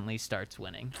consistently starts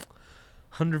winning.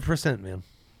 100%, man.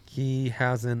 He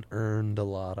hasn't earned a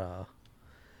lot of...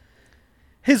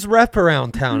 His rep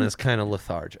around town is kind of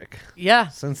lethargic. Yeah.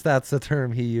 Since that's the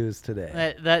term he used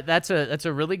today. That's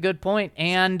a really good point.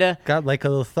 And got like a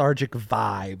lethargic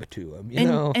vibe to him, you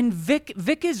know? And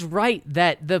Vic is right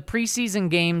that the preseason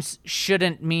games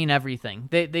shouldn't mean everything.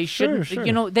 They shouldn't,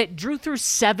 Sure. that Drew threw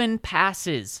 7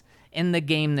 passes in the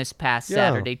game this past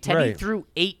Saturday. Teddy threw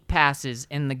 8 passes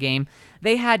in the game.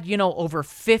 They had, over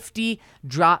 50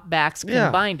 dropbacks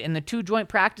combined in the 2 joint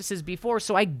practices before.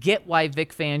 So I get why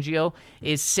Vic Fangio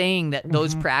is saying that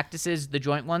those practices, the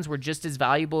joint ones, were just as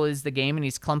valuable as the game, and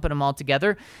he's clumping them all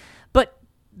together. But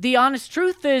the honest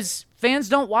truth is fans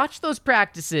don't watch those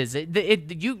practices.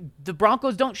 The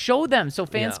Broncos don't show them, so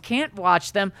fans can't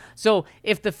watch them. So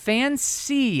if the fans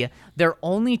see their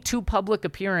only 2 public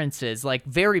appearances, like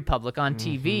very public on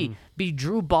TV, be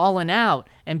Drew balling out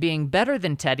and being better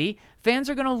than Teddy, fans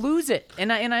are going to lose it.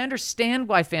 And I understand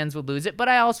why fans would lose it, but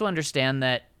I also understand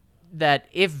that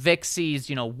if Vic sees,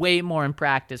 way more in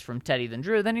practice from Teddy than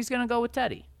Drew, then he's going to go with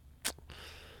Teddy.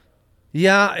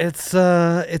 Yeah,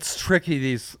 it's tricky,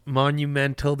 these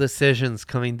monumental decisions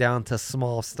coming down to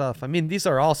small stuff. I mean, these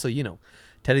are also,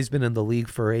 Teddy's been in the league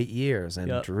for 8 years,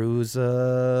 and Drew's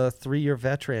a 3-year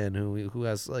veteran who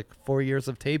has like 4 years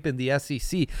of tape in the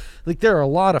SEC. Like, there are a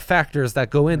lot of factors that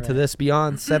go into this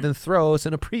beyond 7 throws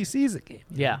in a preseason game.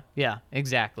 Yeah,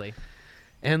 exactly.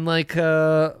 And like,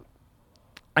 I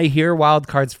hear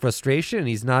Wildcard's frustration.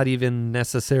 He's not even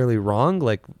necessarily wrong.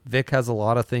 Like, Vic has a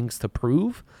lot of things to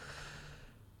prove,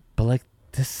 but like,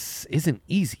 this isn't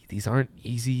easy. These aren't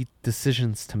easy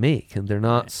decisions to make, and they're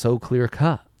not so clear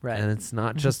cut. Right. And it's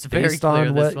not just very based clear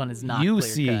on this what one is not you clear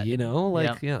see, cut. you know?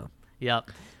 Like,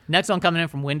 Yep. Next one coming in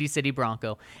from Windy City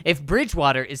Bronco. If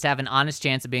Bridgewater is to have an honest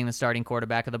chance of being the starting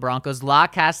quarterback of the Broncos,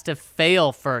 Locke has to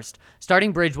fail first.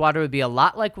 Starting Bridgewater would be a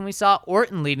lot like when we saw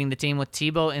Orton leading the team with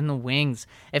Tebow in the wings.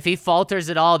 If he falters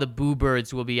at all, the Boo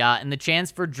Birds will be out, and the chance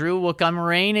for Drew will come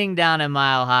raining down at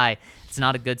Mile High. It's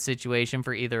not a good situation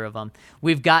for either of them.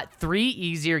 We've got 3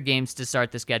 easier games to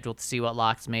start the schedule to see what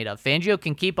Locke's made of. Fangio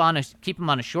can keep him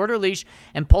on a shorter leash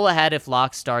and pull ahead if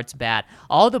Locke starts bad.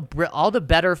 All the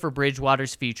better for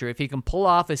Bridgewater's future if he can pull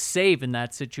off a save in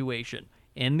that situation.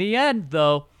 In the end,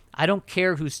 though, I don't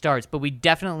care who starts, but we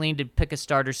definitely need to pick a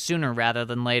starter sooner rather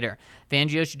than later.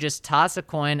 Fangio should just toss a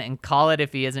coin and call it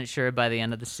if he isn't sure by the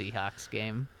end of the Seahawks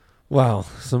game. Wow,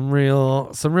 some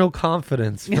real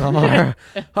confidence from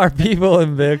our people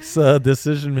in Vic's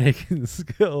decision-making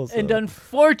skills. And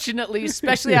unfortunately,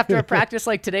 especially after a practice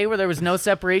like today where there was no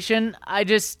separation,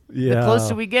 the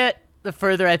closer we get, the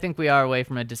further I think we are away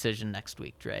from a decision next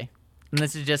week, Dre. And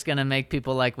this is just going to make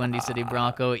people like Windy City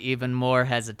Bronco even more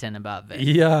hesitant about Vic.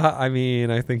 Yeah, I mean,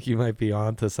 I think you might be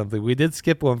onto something. We did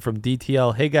skip one from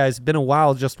DTL. Hey, guys, been a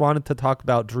while. Just wanted to talk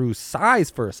about Drew's size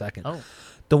for a second. Oh.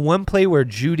 The one play where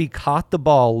Judy caught the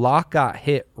ball, Locke got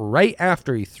hit right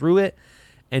after he threw it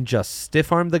and just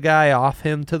stiff-armed the guy off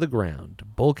him to the ground.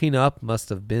 Bulking up must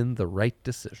have been the right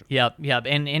decision. Yep.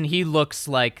 And he looks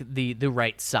like the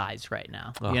right size right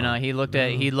now. You know, he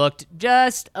looked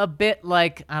just a bit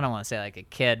like, I don't want to say like a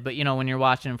kid, but you know, when you're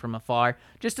watching him from afar,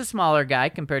 just a smaller guy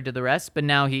compared to the rest, but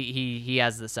now he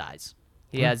has the size.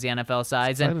 He has the NFL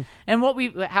size, and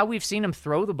how we've seen him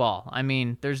throw the ball. I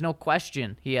mean, there's no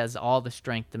question he has all the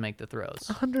strength to make the throws.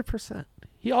 100%.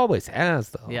 He always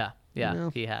has, though. Yeah, You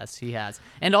know? he has.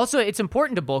 And also, it's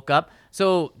important to bulk up,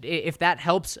 so if that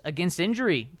helps against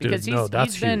injury, because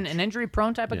he's been an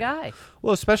injury-prone type of guy.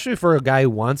 Well, especially for a guy who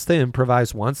wants to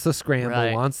improvise, wants to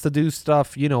scramble, wants to do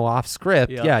stuff, you know, off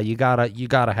script. Yep. Yeah, you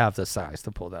gotta have the size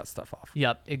to pull that stuff off.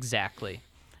 Yep, exactly.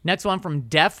 Next one from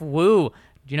Def Woo.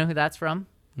 Do you know who that's from?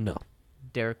 No.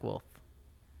 Derek Wolfe.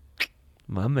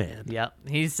 My man. Yep.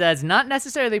 He says, not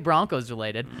necessarily Broncos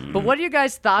related, but what are your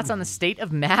guys' thoughts on the state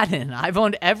of Madden? I've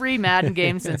owned every Madden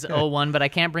game since 01, but I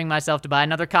can't bring myself to buy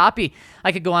another copy.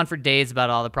 I could go on for days about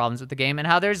all the problems with the game and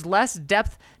how there's less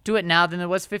depth to it now than there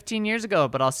was 15 years ago,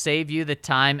 but I'll save you the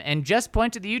time and just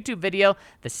point to the YouTube video,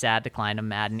 The Sad Decline of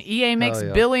Madden. EA makes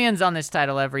billions on this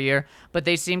title every year, but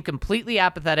they seem completely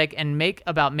apathetic and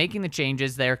making the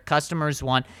changes their customers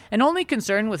want and only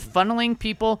concerned with funneling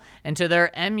people into their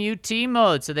MUT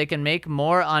mode so they can make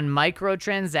more on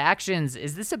microtransactions.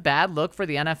 Is this a bad look for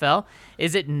the NFL?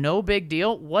 Is it no big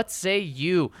deal? What say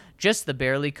you? Just the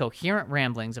barely coherent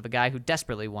ramblings of a guy who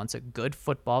desperately wants a good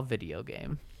football video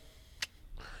game.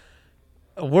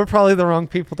 We're probably the wrong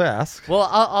people to ask. Well,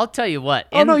 I'll tell you what.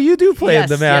 No, you do play in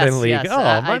the Madden League. Yes.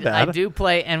 My bad. I do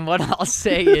play, and what I'll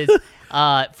say is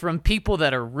from people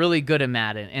that are really good at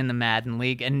Madden in the Madden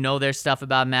League and know their stuff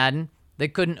about Madden, they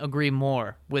couldn't agree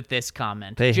more with this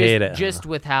comment. They hate it. Just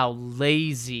with how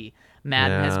lazy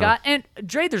Madden has got. And,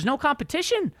 Dre, there's no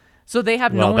competition. So they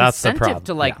have no incentive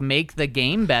to, make the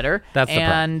game better. That's the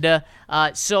problem.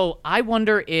 And so I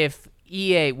wonder if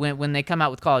EA, when they come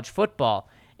out with college football,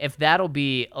 if that'll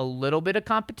be a little bit of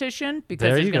competition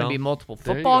because there's going to be multiple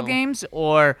football games,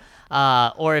 or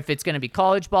if it's going to be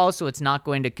college ball, so it's not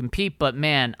going to compete. But,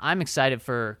 man, I'm excited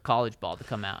for college ball to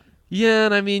come out. Yeah,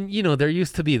 and I mean, you know, there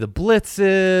used to be the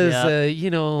blitzes.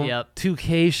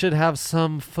 2K should have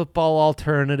some football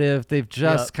alternative. They've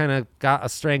just kind of got a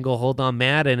stranglehold on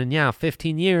Madden. And,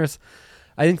 15 years,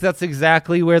 I think that's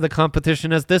exactly where the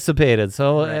competition has dissipated.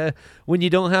 So when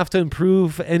you don't have to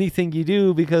improve anything you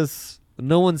do because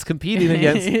no one's competing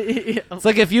against. It's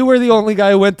like if you were the only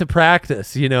guy who went to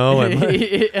practice, you know, and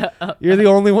you're the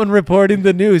only one reporting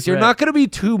the news. You're not going to be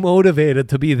too motivated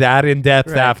to be that in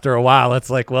depth after a while.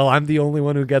 It's like, well, I'm the only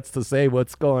one who gets to say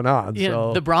what's going on. Yeah,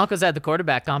 so the Broncos had the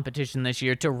quarterback competition this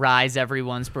year to rise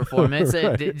everyone's performance.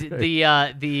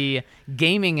 The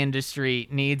gaming industry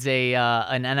needs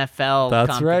an NFL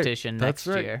competition next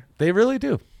year. They really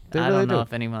do. I don't know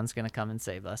if anyone's going to come and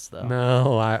save us, though.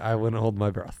 No, I wouldn't hold my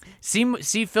breath.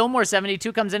 C. Fillmore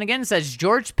 72 comes in again and says,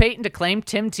 George Payton to claim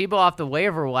Tim Tebow off the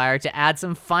waiver wire to add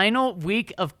some final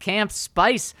week of camp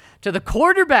spice to the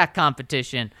quarterback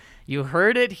competition. You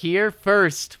heard it here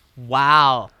first.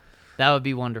 Wow. That would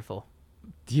be wonderful.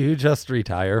 Do you just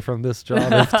retire from this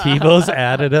job if Tebow's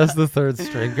added as the third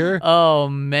stringer? Oh,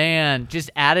 man. Just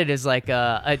added as like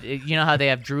you know how they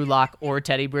have Drew Lock or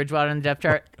Teddy Bridgewater in the depth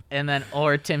chart? And then,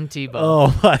 or Tim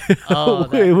Tebow.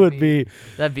 It would be.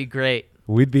 That'd be great.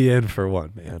 We'd be in for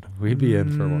one, man. We'd be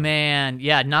in for one. Man,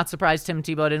 yeah, not surprised Tim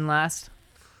Tebow didn't last.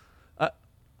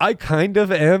 I kind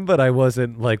of am, but I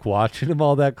wasn't like watching him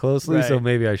all that closely, Right. so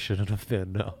maybe I shouldn't have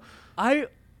been. No. I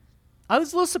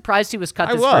was a little surprised he was cut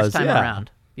this first time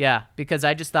around. Yeah, because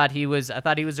I just thought I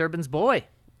thought he was Urban's boy.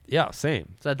 Yeah,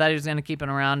 same. So I thought he was going to keep him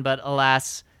around, but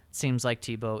alas, it seems like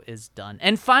Tebow is done.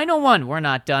 And final one, we're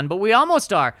not done, but we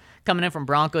almost are. Coming in from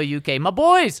Bronco UK. My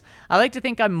boys, I like to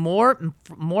think I'm more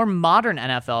modern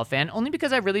NFL fan, only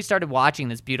because I really started watching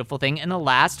this beautiful thing in the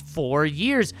last 4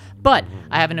 years. But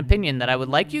I have an opinion that I would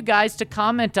like you guys to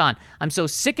comment on. I'm so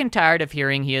sick and tired of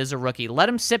hearing he is a rookie. Let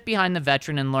him sit behind the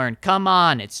veteran and learn. Come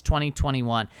on, it's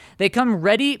 2021. They come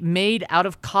ready-made out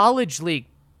of college league.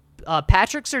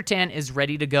 Patrick Surtain is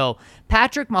ready to go.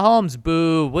 Patrick Mahomes,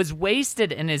 boo, was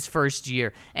wasted in his first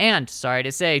year. And, sorry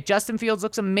to say, Justin Fields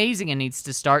looks amazing and needs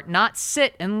to start, not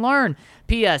sit and learn.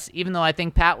 P.S. Even though I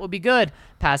think Pat will be good,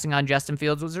 passing on Justin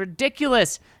Fields was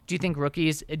ridiculous. Do you think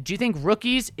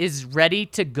rookies is ready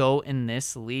to go in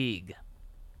this league?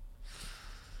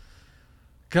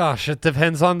 Gosh, it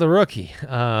depends on the rookie.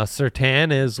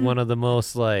 Surtain is one of the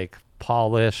most like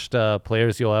polished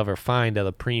players you'll ever find at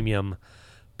a premium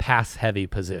pass-heavy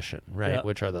position, right? Yep.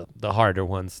 Which are the harder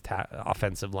ones,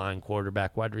 offensive line,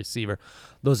 quarterback, wide receiver.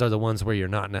 Those are the ones where you're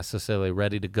not necessarily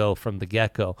ready to go from the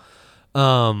get-go.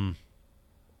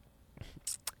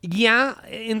 Yeah,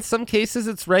 in some cases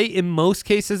it's right. In most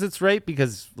cases it's right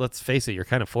because, let's face it, you're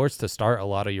kind of forced to start a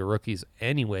lot of your rookies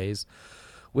anyways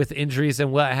with injuries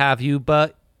and what have you.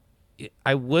 But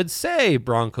I would say,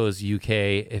 Broncos UK,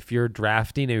 if you're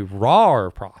drafting a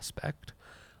raw prospect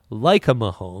like a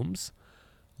Mahomes,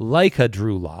 like a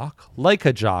Drew Lock, like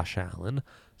a Josh Allen,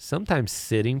 sometimes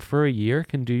sitting for a year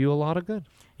can do you a lot of good.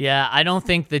 Yeah, I don't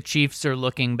think the Chiefs are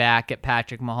looking back at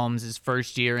Patrick Mahomes'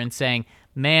 first year and saying,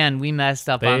 man, we messed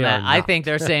up on that. I think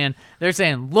they're saying,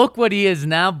 look what he is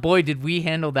now. Boy, did we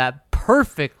handle that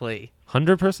perfectly.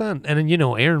 100%. And, you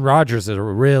know, Aaron Rodgers is a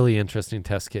really interesting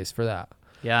test case for that.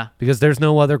 Yeah. Because there's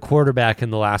no other quarterback in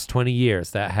the last 20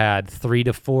 years that had 3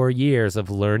 to 4 years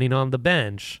of learning on the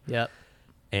bench. Yep.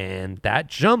 And that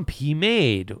jump he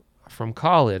made from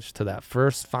college to that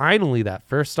first start in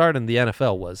the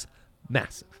NFL was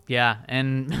massive. Yeah,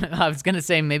 and I was going to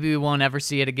say maybe we won't ever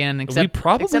see it again except if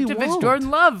won't. it's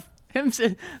Jordan Love,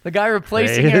 the guy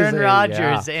replacing Aaron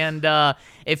Rodgers. Yeah. And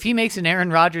if he makes an Aaron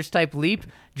Rodgers type leap,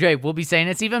 Dre, we'll be saying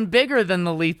it's even bigger than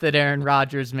the leap that Aaron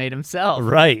Rodgers made himself.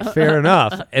 Right, fair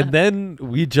enough. And then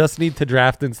we just need to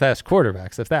draft and stash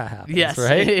quarterbacks if that happens, yes,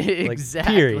 right?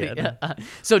 Exactly. Period.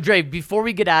 So, Dre, before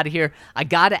we get out of here, I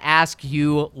got to ask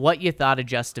you what you thought of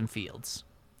Justin Fields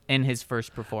in his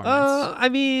first performance. I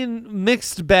mean,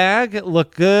 mixed bag. It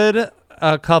looked good.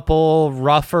 A couple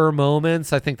rougher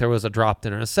moments. I think there was a dropped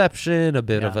interception, a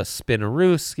bit of a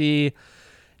spinnerooski.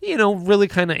 You know, really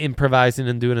kind of improvising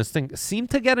and doing his thing.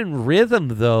 Seemed to get in rhythm,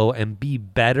 though, and be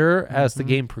better as the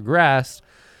game progressed.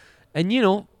 And, you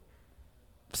know,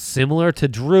 similar to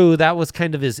Drew, that was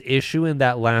kind of his issue in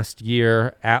that last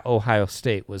year at Ohio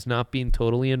State, was not being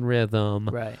totally in rhythm.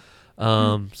 Right.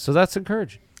 So that's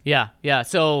encouraging. Yeah.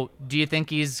 So do you think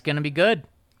he's going to be good?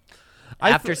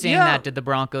 After seeing that, did the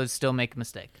Broncos still make a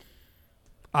mistake?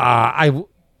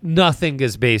 Nothing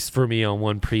is based for me on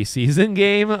one preseason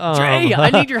game. Dre, I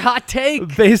need your hot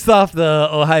take. Based off the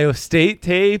Ohio State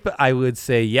tape, I would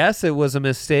say yes, it was a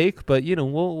mistake, but you know,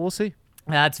 we'll see.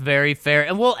 That's very fair.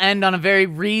 And we'll end on a very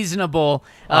reasonable,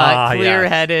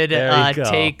 clear-headed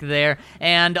take there.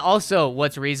 And also,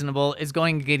 what's reasonable is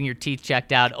going and getting your teeth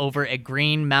checked out over at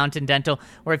Green Mountain Dental,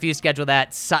 where if you schedule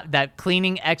that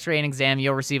cleaning, x-ray, and exam,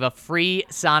 you'll receive a free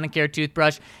Sonicare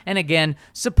toothbrush. And again,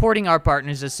 supporting our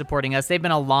partners is supporting us. They've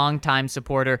been a long-time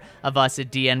supporter of us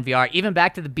at DNVR, even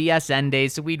back to the BSN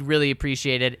days, so we'd really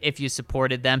appreciate it if you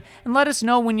supported them. And let us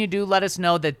know when you do. Let us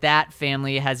know that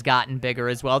family has gotten bigger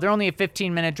as well. They're only a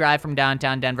 15-minute drive from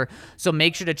downtown Denver, so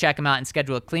make sure to check them out and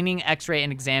schedule a cleaning, x-ray,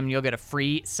 and exam, and you'll get a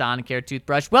free Sonicare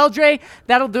toothbrush. Well, Dre,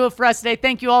 that'll do it for us today.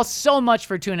 Thank you all so much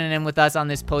for tuning in with us on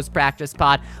this post-practice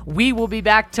pod. We will be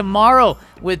back tomorrow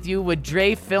with you with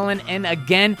Dre filling in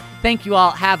again. Thank you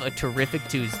all. Have a terrific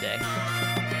Tuesday.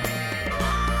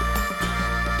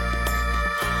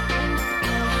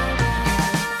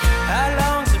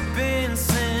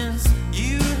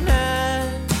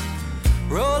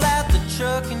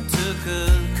 truck and took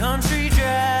a country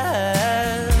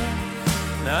drive.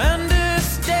 Now I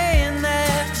understand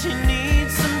that you need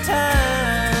some time.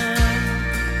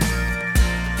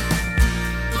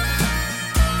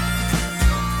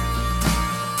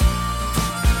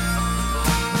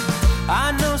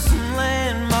 I know some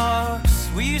landmarks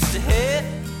we used to hit,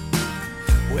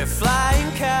 where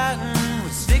flying cotton